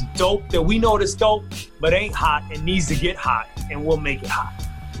dope, that we know that's dope, but ain't hot and needs to get hot, and we'll make it hot.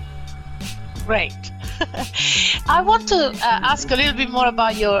 Great. I want to ask a little bit more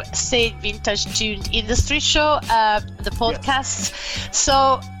about your Stay Vintage Tuned Industry Show, the podcast. Yes.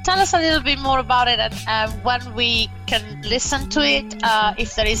 So tell us a little bit more about it and when we can listen to it,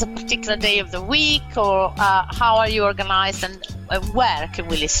 if there is a particular day of the week, or how are you organized, and where can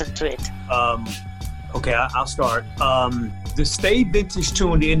we listen to it? Okay, I'll start. The Stay Vintage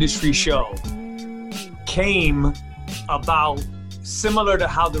Tuned Industry Show came about similar to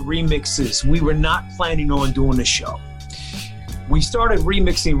how the remixes, we were not planning on doing the show. We started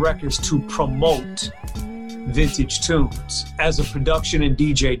remixing records to promote Vintage Tunes as a production and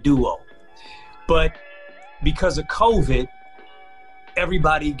DJ duo. But because of COVID,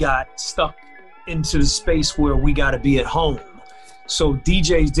 everybody got stuck into the space where we got to be at home. So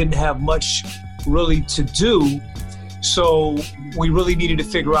DJs didn't have much really to do. So we really needed to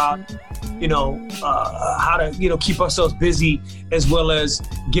figure out, you know, how to, you know, keep ourselves busy as well as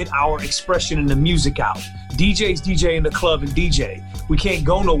get our expression in the music out. DJs DJ in the club and DJ. We can't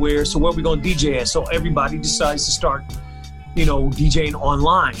go nowhere, so where we gonna DJ at? So everybody decides to start, you know, DJing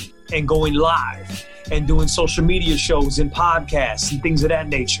online and going live and doing social media shows and podcasts and things of that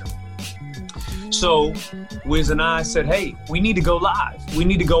nature. So Wiz and I said, hey, we need to go live. We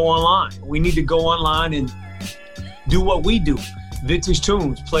need to go online. We need to go online and do what we do. Vintage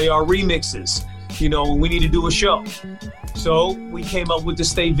Tunes, play our remixes, you know, we need to do a show. So we came up with the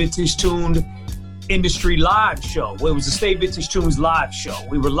Stay Vintage Tuned Industry Live Show. Well, it was the Stay Vintage Tunes Live Show.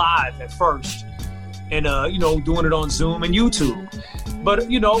 We were live at first and, you know, doing it on Zoom and YouTube. But,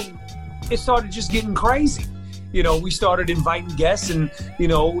 you know, it started just getting crazy. You know, we started inviting guests and, you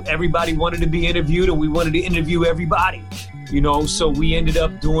know, everybody wanted to be interviewed and we wanted to interview everybody, you know, so we ended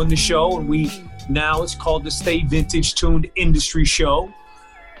up doing the show and now it's called the Stay Vintage Tuned Industry Show.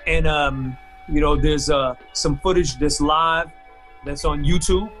 And, you know, there's some footage that's live that's on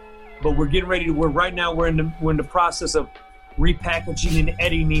YouTube, but we're getting ready to, right now we're in the process of repackaging and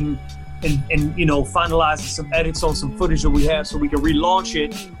editing and, you know, finalizing some edits on some footage that we have so we can relaunch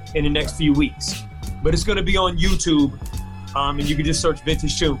it in the next few weeks. But it's going to be on YouTube, and you can just search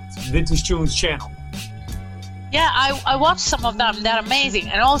Vintage Tunes channel. Yeah, I watched some of them. They're amazing.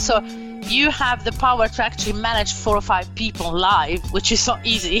 And also, you have the power to actually manage 4 or 5 people live, which is not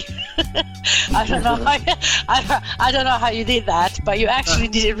easy. I don't know how you did that, but you actually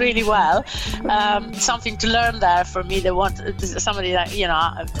did it really well. Something to learn there for me. Somebody that, you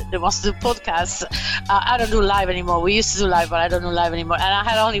know, that wants to do podcasts. I don't do live anymore. We used to do live, but I don't do live anymore. And I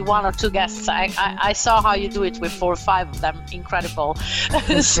had only 1 or 2 guests. I saw how you do it with 4 or 5 of them. Incredible.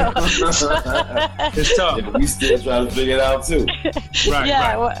 It's tough. Yeah, we still trying to figure it out too. Right.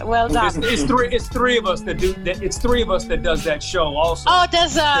 Yeah. Right. Well done. It's three of us that do that. It's 3 of us that does that show also. Oh,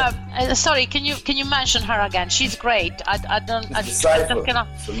 there's sorry, can you mention her again? She's great. Cypher.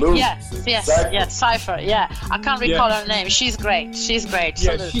 Yes, Cypher. Yeah, I can't recall her name. She's great.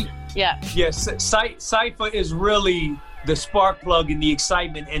 Yes, Cypher is really the spark plug and the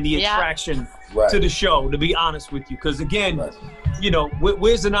excitement and the attraction to the show, to be honest with you. Because again, you know,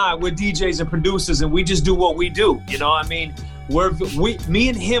 Wiz and I, we're DJs and producers, and we just do what we do. You know, I mean, me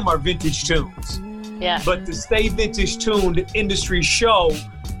and him are Vintage Tunes. Yeah. But the Stay Vintage Tuned Industry Show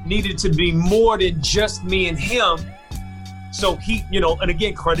needed to be more than just me and him. So he, you know, and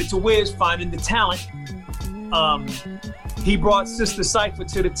again, credit to Wiz finding the talent. He brought Sister Cypher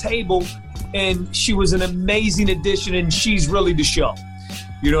to the table, and she was an amazing addition, and she's really the show.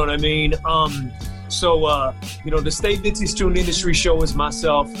 You know what I mean? So you know, the Stay Vintage Tuned Industry Show is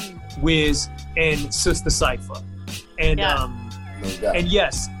myself, Wiz, and Sister Cypher. And and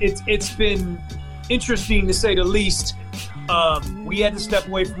yes, it's been interesting to say the least. we had to step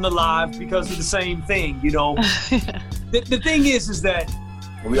away from the live because of the same thing, you know. The thing is that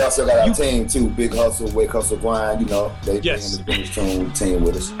we also got our team too, Big Hustle, Wake Hustle Grind, you know, they in yes. the Vintage Tune team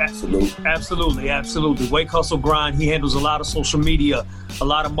with us. Salute. Absolutely. Wake Hustle Grind, he handles a lot of social media, a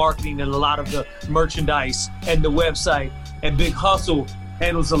lot of marketing, and a lot of the merchandise and the website. And Big Hustle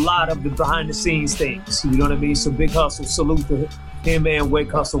handles a lot of the behind the scenes things. You know what I mean? So Big Hustle, salute to him and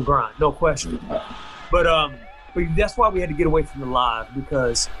Wake Hustle Grind, no question. But that's why we had to get away from the live,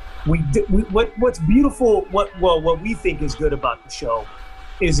 because what's beautiful, what we think is good about the show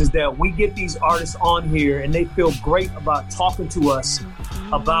is that we get these artists on here and they feel great about talking to us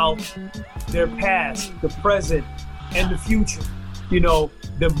about their past, the present, and the future. You know,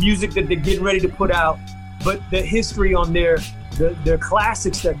 the music that they're getting ready to put out, but the history on their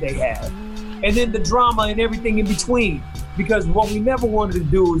classics that they have, and then the drama and everything in between. Because what we never wanted to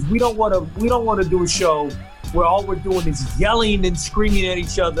do is we don't want to do a show where all we're doing is yelling and screaming at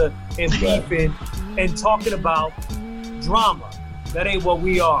each other and beefing and talking about drama. That ain't what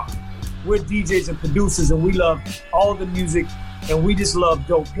we are. We're DJs and producers, and we love all the music, and we just love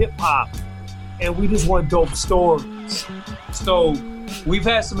dope hip hop, and we just want dope stories. So we've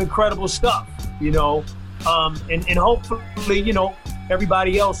had some incredible stuff, you know, and hopefully, you know,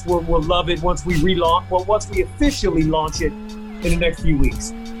 everybody else will love it once we once we officially launch it in the next few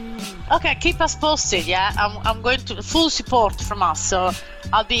weeks. Okay, keep us posted. Yeah, I'm going to full support from us, so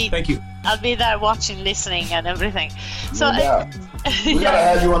Thank you. I'll be there watching, listening, and everything. So we gotta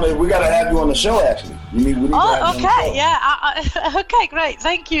have you on the show. Actually, we need to have you on the show. Yeah. Okay, great.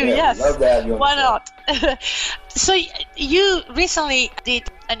 Thank you. Yeah, yes. Love to have you on Why the show. not? So you recently did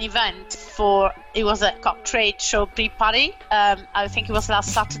an event it was a trade show pre-party. I think it was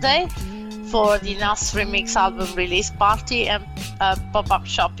last Saturday, for the Nas Remix album release party and pop-up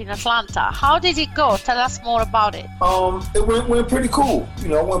shop in Atlanta. How did it go? Tell us more about it. It went pretty cool. You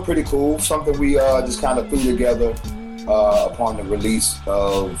know, it went pretty cool. Something we just kind of threw together upon the release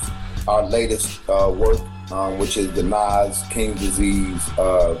of our latest work, which is the Nas King Disease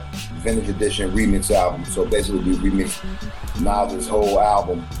Vintage Edition remix album. So basically we remixed Nas's whole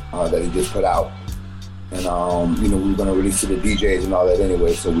album that he just put out. And, you know, we were going to release to the DJs and all that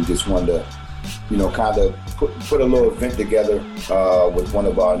anyway, so we just wanted to, you know, kind of put a little event together with one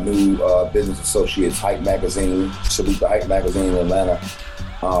of our new business associates, Hype Magazine. Salute the Hype Magazine in Atlanta,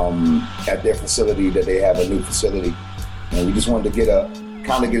 at their facility, that they have a new facility. And we just wanted to get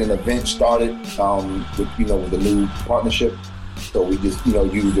an event started with the new partnership. So we just, you know,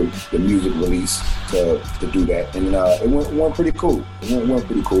 used the music release to do that. And it went pretty cool. It went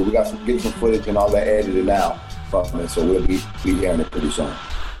pretty cool. We got some footage and all that edited now from it, so we'll be hearing it pretty soon.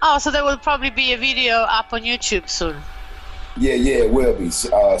 Oh, so there will probably be a video up on YouTube soon. Yeah, it will be.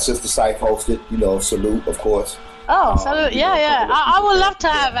 Sister Syph hosted, you know, salute, of course. Oh, salute. Yeah. I would love to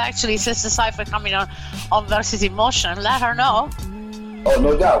have actually Sister Syph coming on Versus in Motion. Let her know. Oh,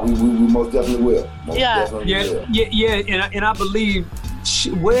 no doubt. We most definitely will. Yeah, and I believe,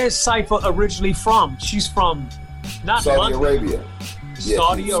 where's Cypher originally from? She's from, not Saudi London. Arabia.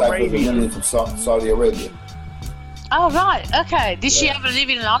 Saudi Arabia. From Saudi Arabia. Oh, right. Okay. Did she ever live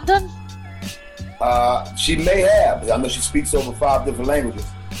in London? She may have. I know she speaks over 5 different languages.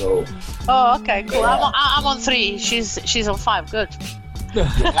 So. Oh, okay, cool. I'm on 3. She's on 5. Good.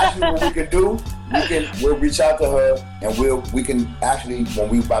 Actually, what we can do, we'll reach out to her, and we can actually, when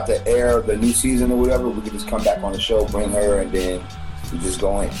we about to air the new season or whatever, we can just come back on the show, bring her, and then we just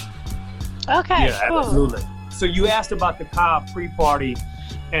go in. Okay, yeah, cool. Absolutely. So you asked about the Cobb pre-party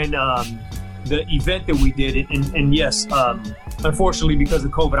and the event that we did, and yes, unfortunately because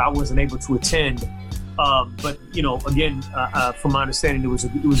of COVID, I wasn't able to attend. But you know, again, from my understanding, it was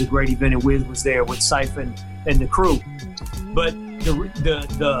a great event, and Wiz was there with Syph and the crew. But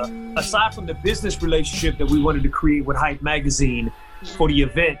the aside from the business relationship that we wanted to create with Hype Magazine for the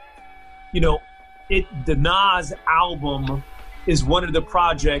event, you know, the Nas album is one of the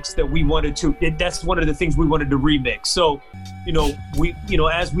projects that we wanted to. That's one of the things we wanted to remix. So, you know,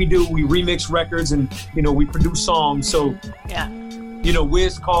 as we do, we remix records and we produce songs. So yeah.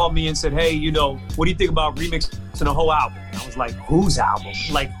 Wiz called me and said, hey, what do you think about remixing a whole album? I was like, whose album?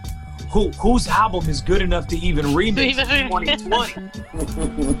 Like, whose album is good enough to even remix in 2020?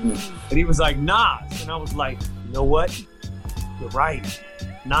 And he was like, Nas. And I was like, you know what? You're right.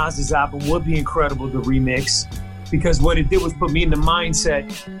 Nas's album would be incredible to remix, because what it did was put me in the mindset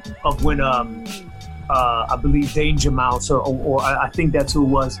of when I believe Danger Mouse or I think that's who it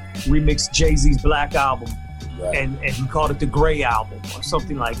was, remixed Jay-Z's Black Album. Right. And he called it the Gray Album or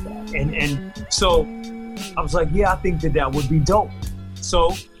something like that. And so I was like, yeah, I think that would be dope.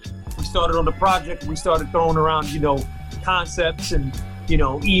 So we started on the project. We started throwing around, concepts and, you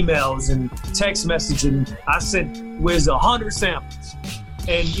know, emails and text messaging. I sent Wiz 100 samples.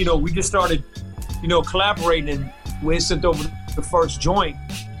 And, you know, we just started, you know, collaborating, and Wiz sent over the first joint,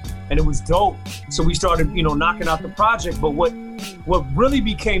 and it was dope. So we started, you know, knocking out the project. But what really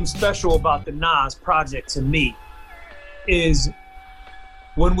became special about the Nas project to me is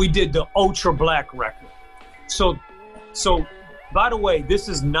when we did the Ultra Black record. So by the way, this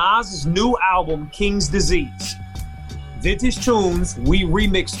is Nas's new album, King's Disease. Vintage Tunes, we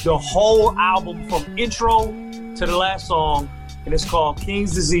remixed the whole album from intro to the last song, and it's called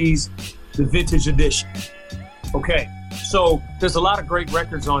King's Disease, the Vintage Edition. Okay, so there's a lot of great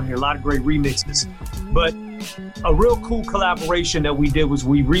records on here, a lot of great remixes, but a real cool collaboration that we did was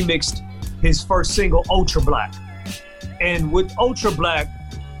we remixed his first single, Ultra Black. And with Ultra Black,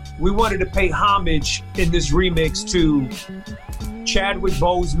 we wanted to pay homage in this remix to Chadwick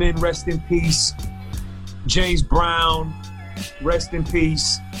Boseman, rest in peace, James Brown, rest in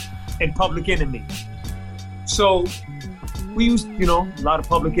peace, and Public Enemy. So we used, you know, a lot of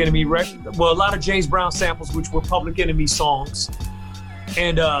Public Enemy, a lot of James Brown samples, which were Public Enemy songs,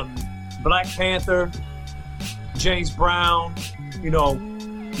 and Black Panther, James Brown, you know,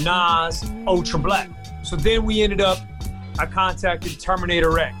 Nas, Ultra Black. So then we ended up, I contacted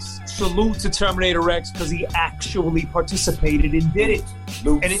Terminator X. Salute to Terminator X, because he actually participated and did it.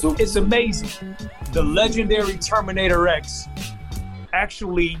 And it's amazing. The legendary Terminator X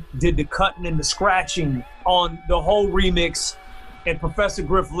actually did the cutting and the scratching on the whole remix, and Professor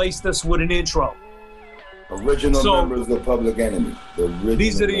Griff laced us with an intro. Original members of Public Enemy.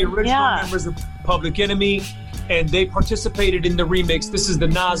 These are the original members of Public Enemy, and they participated in the remix. This is the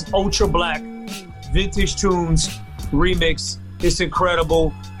Nas Ultra Black Vintage Tunes remix. It's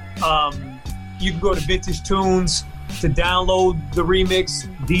incredible. You can go to Vintage Tunes to download the remix,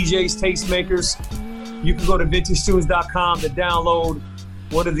 DJs, tastemakers. You can go to vintagetunes.com to download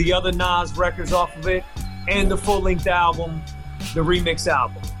one of the other Nas records off of it, and the full-length album, the remix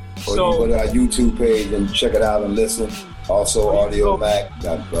album. Or you go to our YouTube page and check it out and listen. Also, Audio Mac,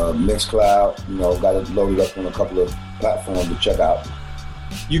 got Mixcloud, you know, got it loaded up on a couple of platforms to check out.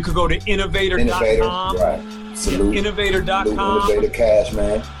 You could go to innovator.com. Right. Salute. Innovator.com. Innovator Cash,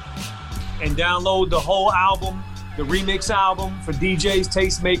 man. And download the whole album, the remix album for DJs,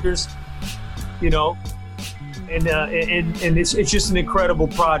 tastemakers, you know, and it's just an incredible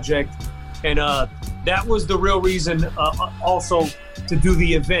project. And that was the real reason also to do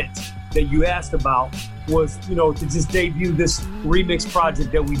the event that you asked about, was, you know, to just debut this remix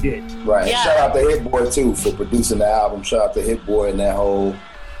project that we did. Right. Yeah. Shout out to Hit Boy too for producing the album. Shout out to Hit Boy and that whole,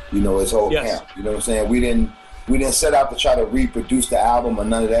 you know, his whole camp. You know what I'm saying? We didn't set out to try to reproduce the album or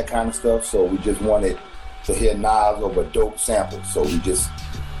none of that kind of stuff. So we just wanted to hear Nas over dope samples. So we just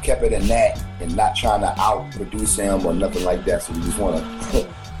kept it in that and not trying to outproduce him or nothing like that. So we just want to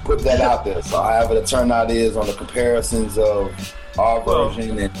put that out there. So however the turnout is on the comparisons of our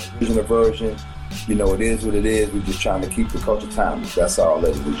version and the original version, you know, it is what it is. We're just trying to keep the culture timeless. That's all,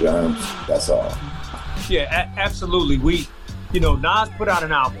 ladies and germs. That's all. Yeah, absolutely. We, you know, Nas put out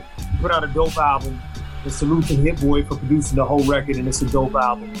an album, put out a dope album. And salute to Hit Boy for producing the whole record, and it's a dope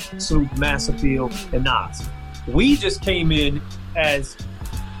album. Salute to Mass Appeal and Nas. We just came in as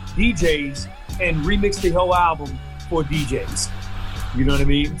DJs and remixed the whole album for DJs. You know what I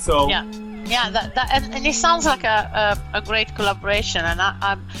mean? So yeah, and it sounds like a great collaboration, and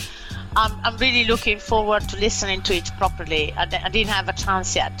I'm really looking forward to listening to it properly. I didn't have a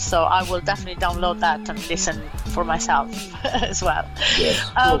chance yet, so I will definitely download that and listen for myself as well. Yes,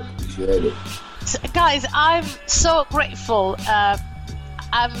 appreciate it. Guys, I'm so grateful.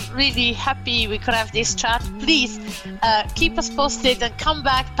 I'm really happy we could have this chat. Please keep us posted and come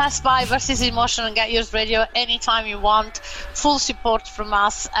back, pass by Versus Emotion and Get Yours Radio anytime you want. Full support from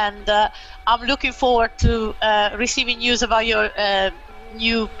us, and I'm looking forward to receiving news about your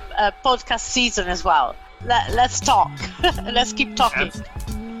new podcast season as well. Let's talk. Let's keep talking.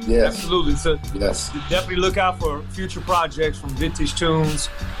 Yes. Absolutely. So yes, definitely look out for future projects from Vintage Tunes.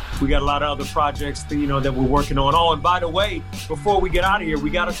 We got a lot of other projects that, you know, that we're working on. Oh, and by the way, before we get out of here, we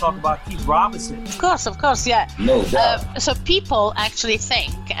got to talk about Keith Robinson. Of course, yeah. No doubt. So people actually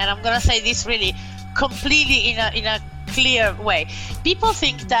think, and I'm going to say this really completely in a clear way. People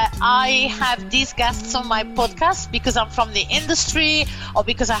think that I have these guests on my podcast because I'm from the industry, or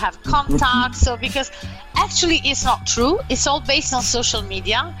because I have contacts, or because actually it's not true. It's all based on social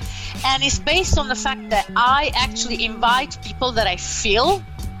media, and it's based on the fact that I actually invite people that I feel,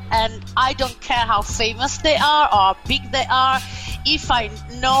 and I don't care how famous they are or how big they are. if I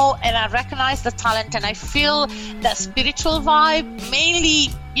know and I recognize the talent and I feel that spiritual vibe, mainly,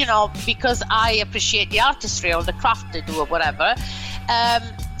 you know, because I appreciate the artistry or the craft they do or whatever,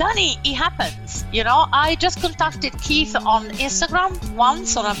 then it happens, you know. I just contacted Keith on Instagram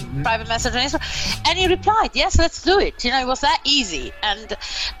once, on a private message on Instagram, and he replied, yes, let's do it. You know, it was that easy. And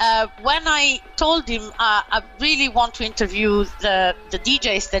when I told him I really want to interview the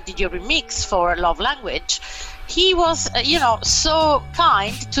DJs that did your remix for Love Language, he was, you know, so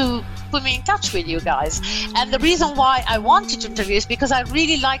kind to put me in touch with you guys. And the reason why I wanted to interview is because I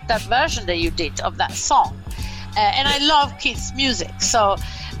really liked that version that you did of that song. And I love Keith's music, so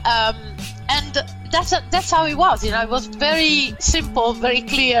and that's how it was. You know, it was very simple, very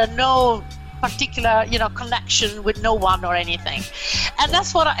clear, no particular, you know, connection with no one or anything. And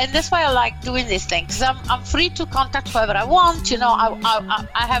that's why I like doing this thing, because I'm free to contact whoever I want. You know,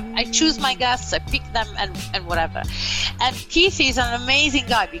 I choose my guests, I pick them, and whatever. And Keith is an amazing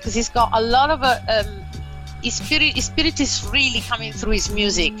guy because he's got a lot of his spirit is really coming through his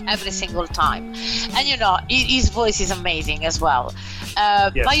music every single time, and you know, his voice is amazing as well.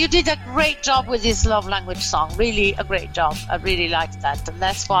 Yes. But you did a great job with this Love Language song, really a great job. I really liked that, and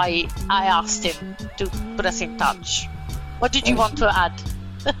that's why I asked him to put us in touch. What did you want to add?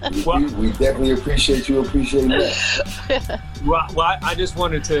 we definitely appreciate you appreciating that. Well, I just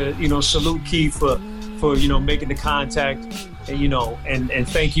wanted to, you know, salute Keith for you know, making the contact. And, you know, and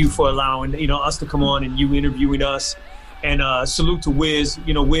thank you for allowing, you know, us to come on and you interviewing us. And salute to Wiz.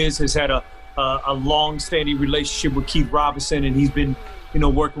 You know, Wiz has had a long-standing relationship with Keith Robinson, and he's been, you know,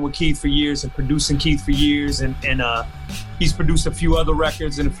 working with Keith for years and producing Keith for years. And he's produced a few other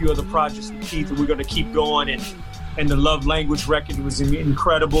records and a few other projects with Keith, and we're going to keep going. And the Love Language record was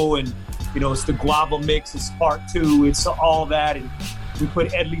incredible. And, you know, it's the Guava mix, it's part 2, it's all that. And we put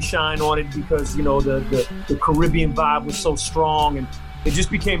Edley Shine on it because, you know, the Caribbean vibe was so strong, and it just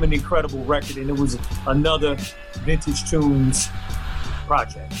became an incredible record, and it was another Vintage Tunes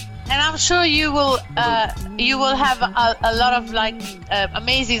project. And I'm sure you will have a lot of like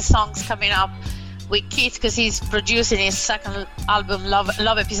amazing songs coming up with Keith, because he's producing his second album, Love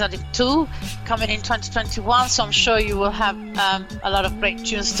Episodic 2, coming in 2021. So I'm sure you will have a lot of great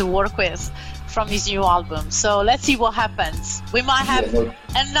tunes to work with from his new album. So let's see what happens. We might have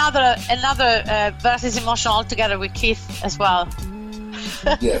another Versus Emotion all together with Keith as well.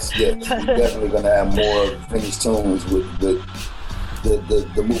 Yes, we're definitely going to have more Vintage Tunes with the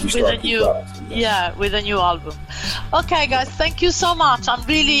movie star. With a new album. Okay, guys, thank you so much. I'm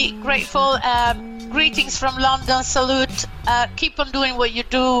really grateful. Greetings from London. Salute. Keep on doing what you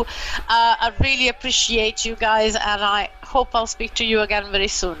do. I really appreciate you guys, and I hope I'll speak to you again very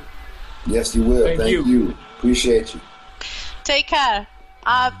soon. Yes, you will. Thank you. Appreciate you. Take care.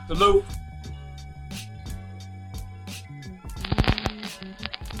 Salute.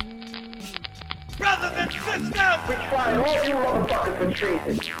 Brothers and sisters, we try all you motherfuckers for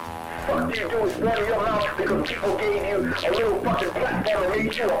treason. Fuck you do is run your mouth because people gave you a little fucking platform and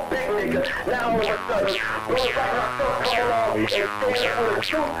made you a big nigga. Now all of a sudden, those like myself come along and stand up for the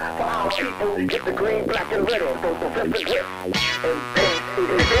truth for our people. Get the green, black, and red on. So Professor Grip and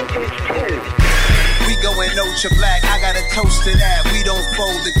Vintage Tunes. We going ultra black, I got a toast to that. We don't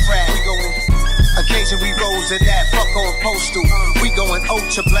fold the crack. We going occasion we rose at that. Fuck on postal. We going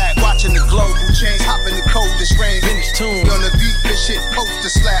ultra black, watching the global change, hopping the coldest rain. Vintage Tunes on the beat, this shit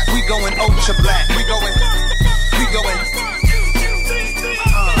poster slap. We going ultra black. We going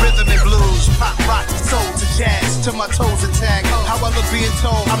rhythm and blues, pop, rock, soul to jazz, to my toes attack. However, being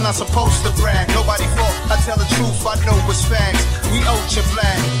told I'm not supposed to brag. Nobody fault, I tell the truth, I know what's facts. We ultra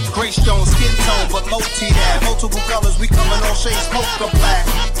black, gray stone, skin tone, but multi that. Multiple colors, we coming all shades, poker black.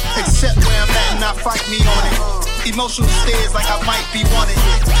 Except where I'm at, not fight me on it. Emotional stares like I might be wanted.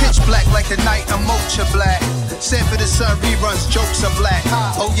 Pitch black like the night, I'm ultra black. Sent for the sun, reruns, jokes are black.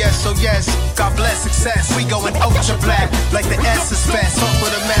 Oh yes, God bless success. We going ultra black, like the S is fast. Talk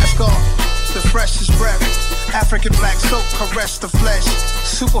with a mask on, the freshest breath. African black soap, caress the flesh.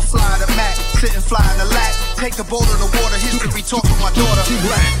 Super fly the Mac, sitting fly in the lap. Take a boat on the water, history talk with my daughter.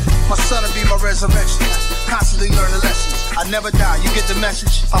 My son will be my resurrection. Constantly learning lessons. I never die, you get the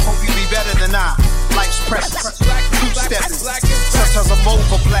message. I hope you be better than I. Life's precious. Two-stepping. Sometimes I'm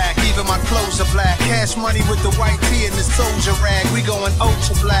over black, even my clothes are black. Cash money with the white tee and the soldier rag. We going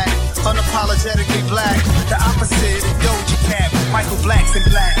ultra black, unapologetically black. The opposite of Doja Cat. Michael Black's in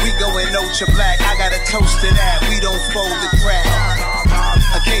black. We going ultra black. I got a toast to that. We don't fold the crack.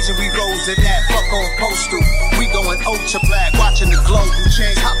 Occasion we rose at that. Fuck on postal. We going ultra black. Watching the global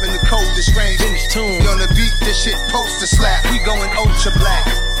change. Hopping the coldest range. Tune on the beat. This shit poster slap. We going ultra black.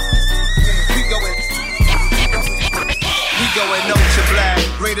 We going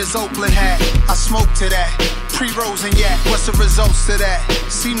great as Oakland hat. I smoke to that. Pre-rolls and yak, what's the results to that?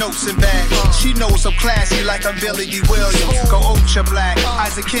 C notes and bag. She knows I'm classy like I'm Billy D. Williams. Go ultra black.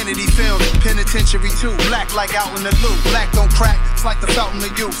 Isaac Kennedy filmed it. Penitentiary too. Black like out in the loop. Black don't crack. It's like the fountain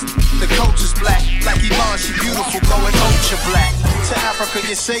of youth. The culture's black. Like Iman, she beautiful. Going ultra black. To Africa,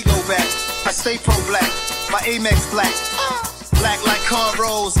 you say go back. I stay pro-black. My Amex black. Black like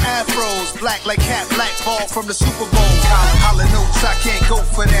cornrows, afros. Black like Cat Black Ball from the Super Bowl. Holla notes, I can't go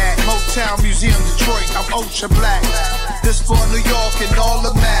for that. Motown Museum, Detroit, I'm ultra black. This for New York and all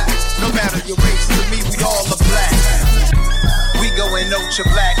the map. No matter your race, to me we all are black. We going ultra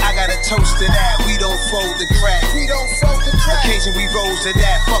black, I got a toast to that. We don't fold the crack. We don't fold the crack. Occasion we rose to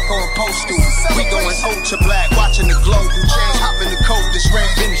that, fuck on postal. We going ultra black, watching the global change. Hop in the coldest rain.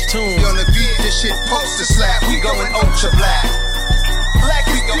 Vintage tune. On the beat, this shit poster slap. We going ultra black. Black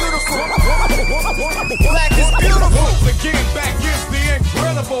is beautiful. Black is beautiful. Once again, back is the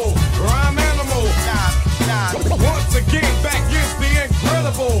incredible rhyme animal. Once again, back is the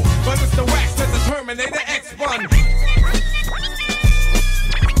incredible. But it's the wax that the Terminator X spun.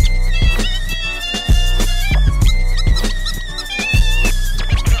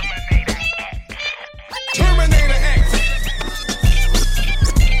 Terminator X.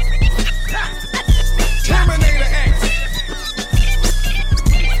 Terminator X.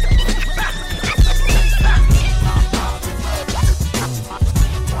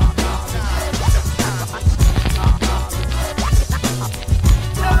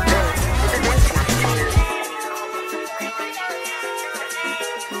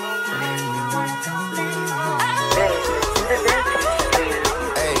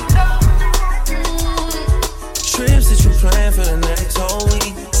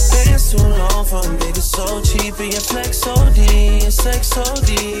 So cheap and your flex OD and sex OD.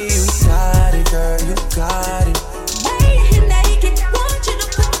 You got it, girl, you got it. Laying naked, want you to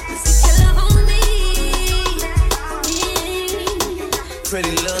put this killer on me.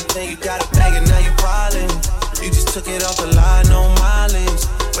 Pretty little thing, you got a bag and now you ballin'. You just took it off the line, no mileage.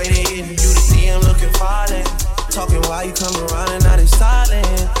 Waiting hitting you to DM looking violent. Talking while you come around and now they silent.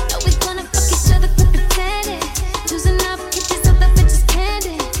 Know we gonna fuck each other, quit pretending. Losing up, get yourself that bitch is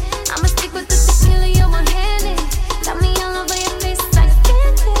candid. I'ma stick with the tequila, you're one-handed. Got me all over your face like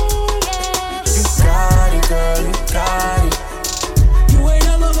candy, yeah. You got it, girl, you got it. You ain't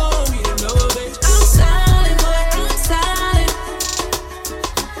never gonna be the no bitch. I'm solid, boy, I'm solid.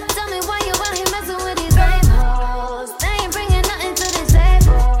 Tell me why you out here messing with these labels. They ain't bringing nothing to the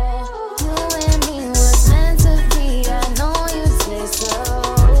table. You and me was meant to be, I know you say so.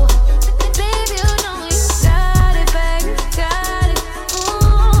 Baby, you know you got it, baby, got it.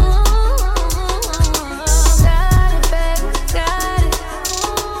 Got it, baby, got it.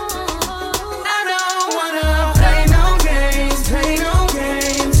 I don't wanna play no games, play no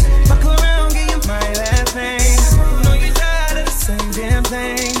games. Fuck around, get you my last name. Know you tired of the same damn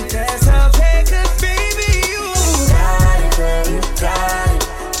thing. That's how take us, baby. You got it, girl, you got it.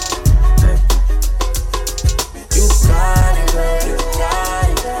 You got it, girl, you got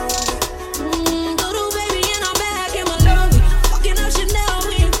it. Little baby in our bag in my lonely. Fucking up Chanel,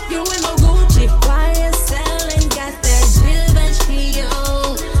 you in no Gucci. YSL and got that Givenchy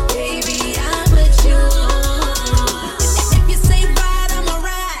on. Baby, I put you on. If you say ride, I'ma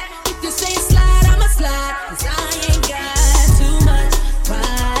ride. If you say slide, I'ma slide. 'Cause I ain't got too much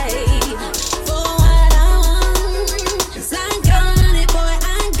pride for what I want. 'Cause I got it, boy,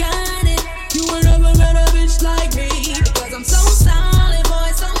 I got it. You ain't never met a bitch like me. Because I'm so solid,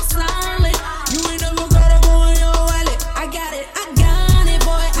 boy, so solid. You ain't never gotta go in your wallet. I got it,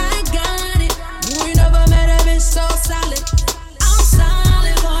 boy, I got it. You ain't never met a bitch so solid. I'm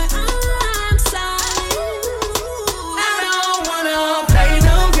solid, boy, I'm solid. I don't wanna play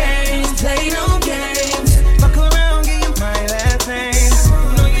no games, play no games. Fuck around, get you my last name.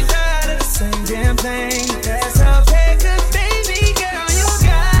 Know you tired of the same damn thing. That's how take us, baby girl. You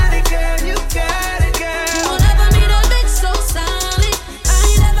got it, girl, you got it, You girl. won't ever meet a bitch so solid. I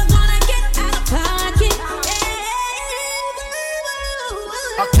ain't ever gonna get out of pocket.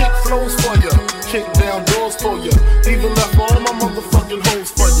 I kick flows for ya, kick down doors for ya, even left all my motherfucking hoes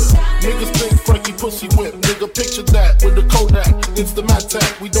for ya. Niggas think Frankie pussy whip, nigga picture that with the Kodak, Instamatic.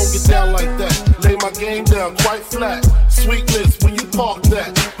 We don't get down like that. Lay my game down quite flat. Sweetness, where you park that?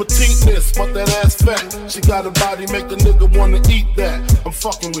 Petiteness, but that ass fat. She got a body, make a nigga wanna eat that. I'm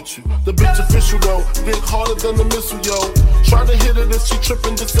fucking with you. The bitch official though, dick harder than the missile, yo. Try to hit her, then she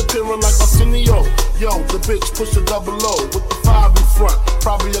tripping, disappearing like Arsenio. Yo, the bitch push a double O with the 5 in front.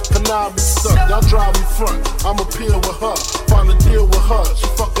 Probably Ferrari, a canary stuck. Y'all drive in front, I'ma peel with her. Find a deal with her, she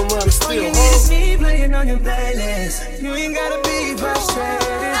fuck around and steal, It's me playing on your playlist. You ain't gotta be frustrated.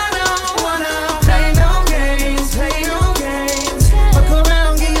 I don't wanna play no games, play no games. Fuck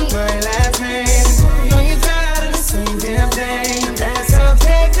around, give you my last name. Know you're tired of the same damn thing. That's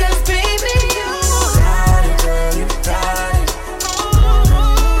okay, 'cause baby, you got it, girl, you got it.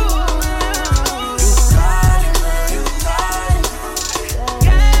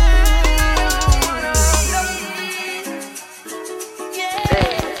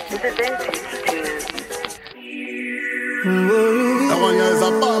 That one here is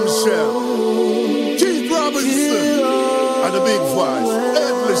a bombshell. Keith Robinson and the big voice,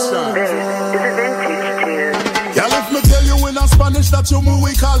 Edley Yeah, let me tell you in a Spanish that you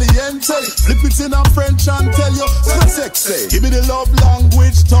muy caliente. Flip it in a French and tell you so sexy. Give me the love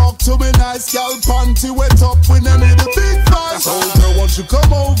language, talk to me nice, gal panty wet up when I need the big voice. So girl, won't you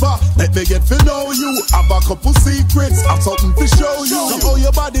come over? Let me get to know you. Have a couple secrets, I've something to show you. So how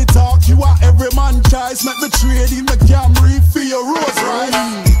your body talk, you are every man choice. Make me trade in the Camry for your Rolls Royce.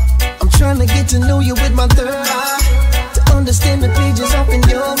 I'm trying to get to know you with my third eye, to understand the pages off in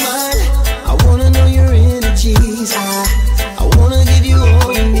your mind. I wanna know your energies. I wanna give you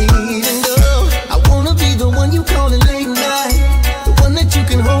all you need. And I wanna be the one you call in late night, the one that you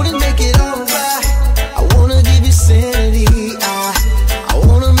can hold and make it alright. I wanna give you sanity. I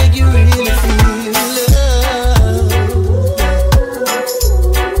wanna make you really feel love,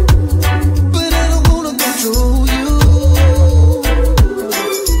 but I don't wanna control you.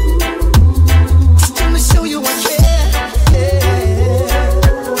 So let me show you I care.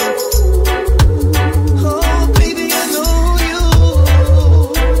 Oh baby, I know you.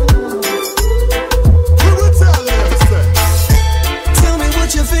 Tell me what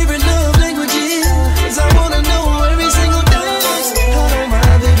your favorite love language is. I wanna know every single dance. I don't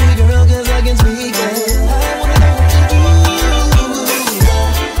mind, baby girl, 'cause I can speak it. I wanna know what you do.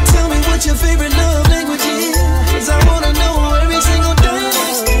 Tell me what your favorite love language is. I wanna know every single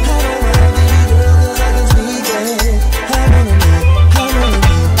dance. I don't mind, baby girl, 'cause I can speak it. I wanna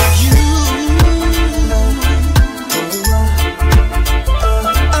know you.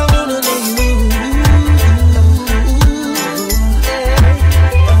 I wanna know you.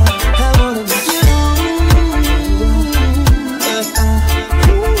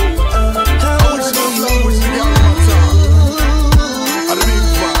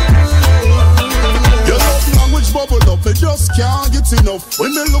 Your love language bubble up, me just can't get enough.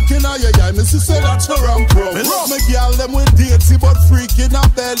 When me looking at your eye, me see say that you're on pro. Me love me girl, them with dirty but freaking a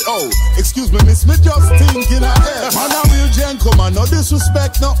bed. Oh, excuse me, miss, me just thinking ahead. Man, a real gentleman, no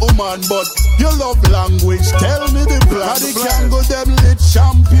disrespect, no woman, but your love language, tell me the plan. The can go them lit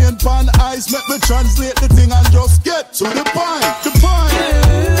champagne pan ice, make me translate the thing and just get to the point. The point.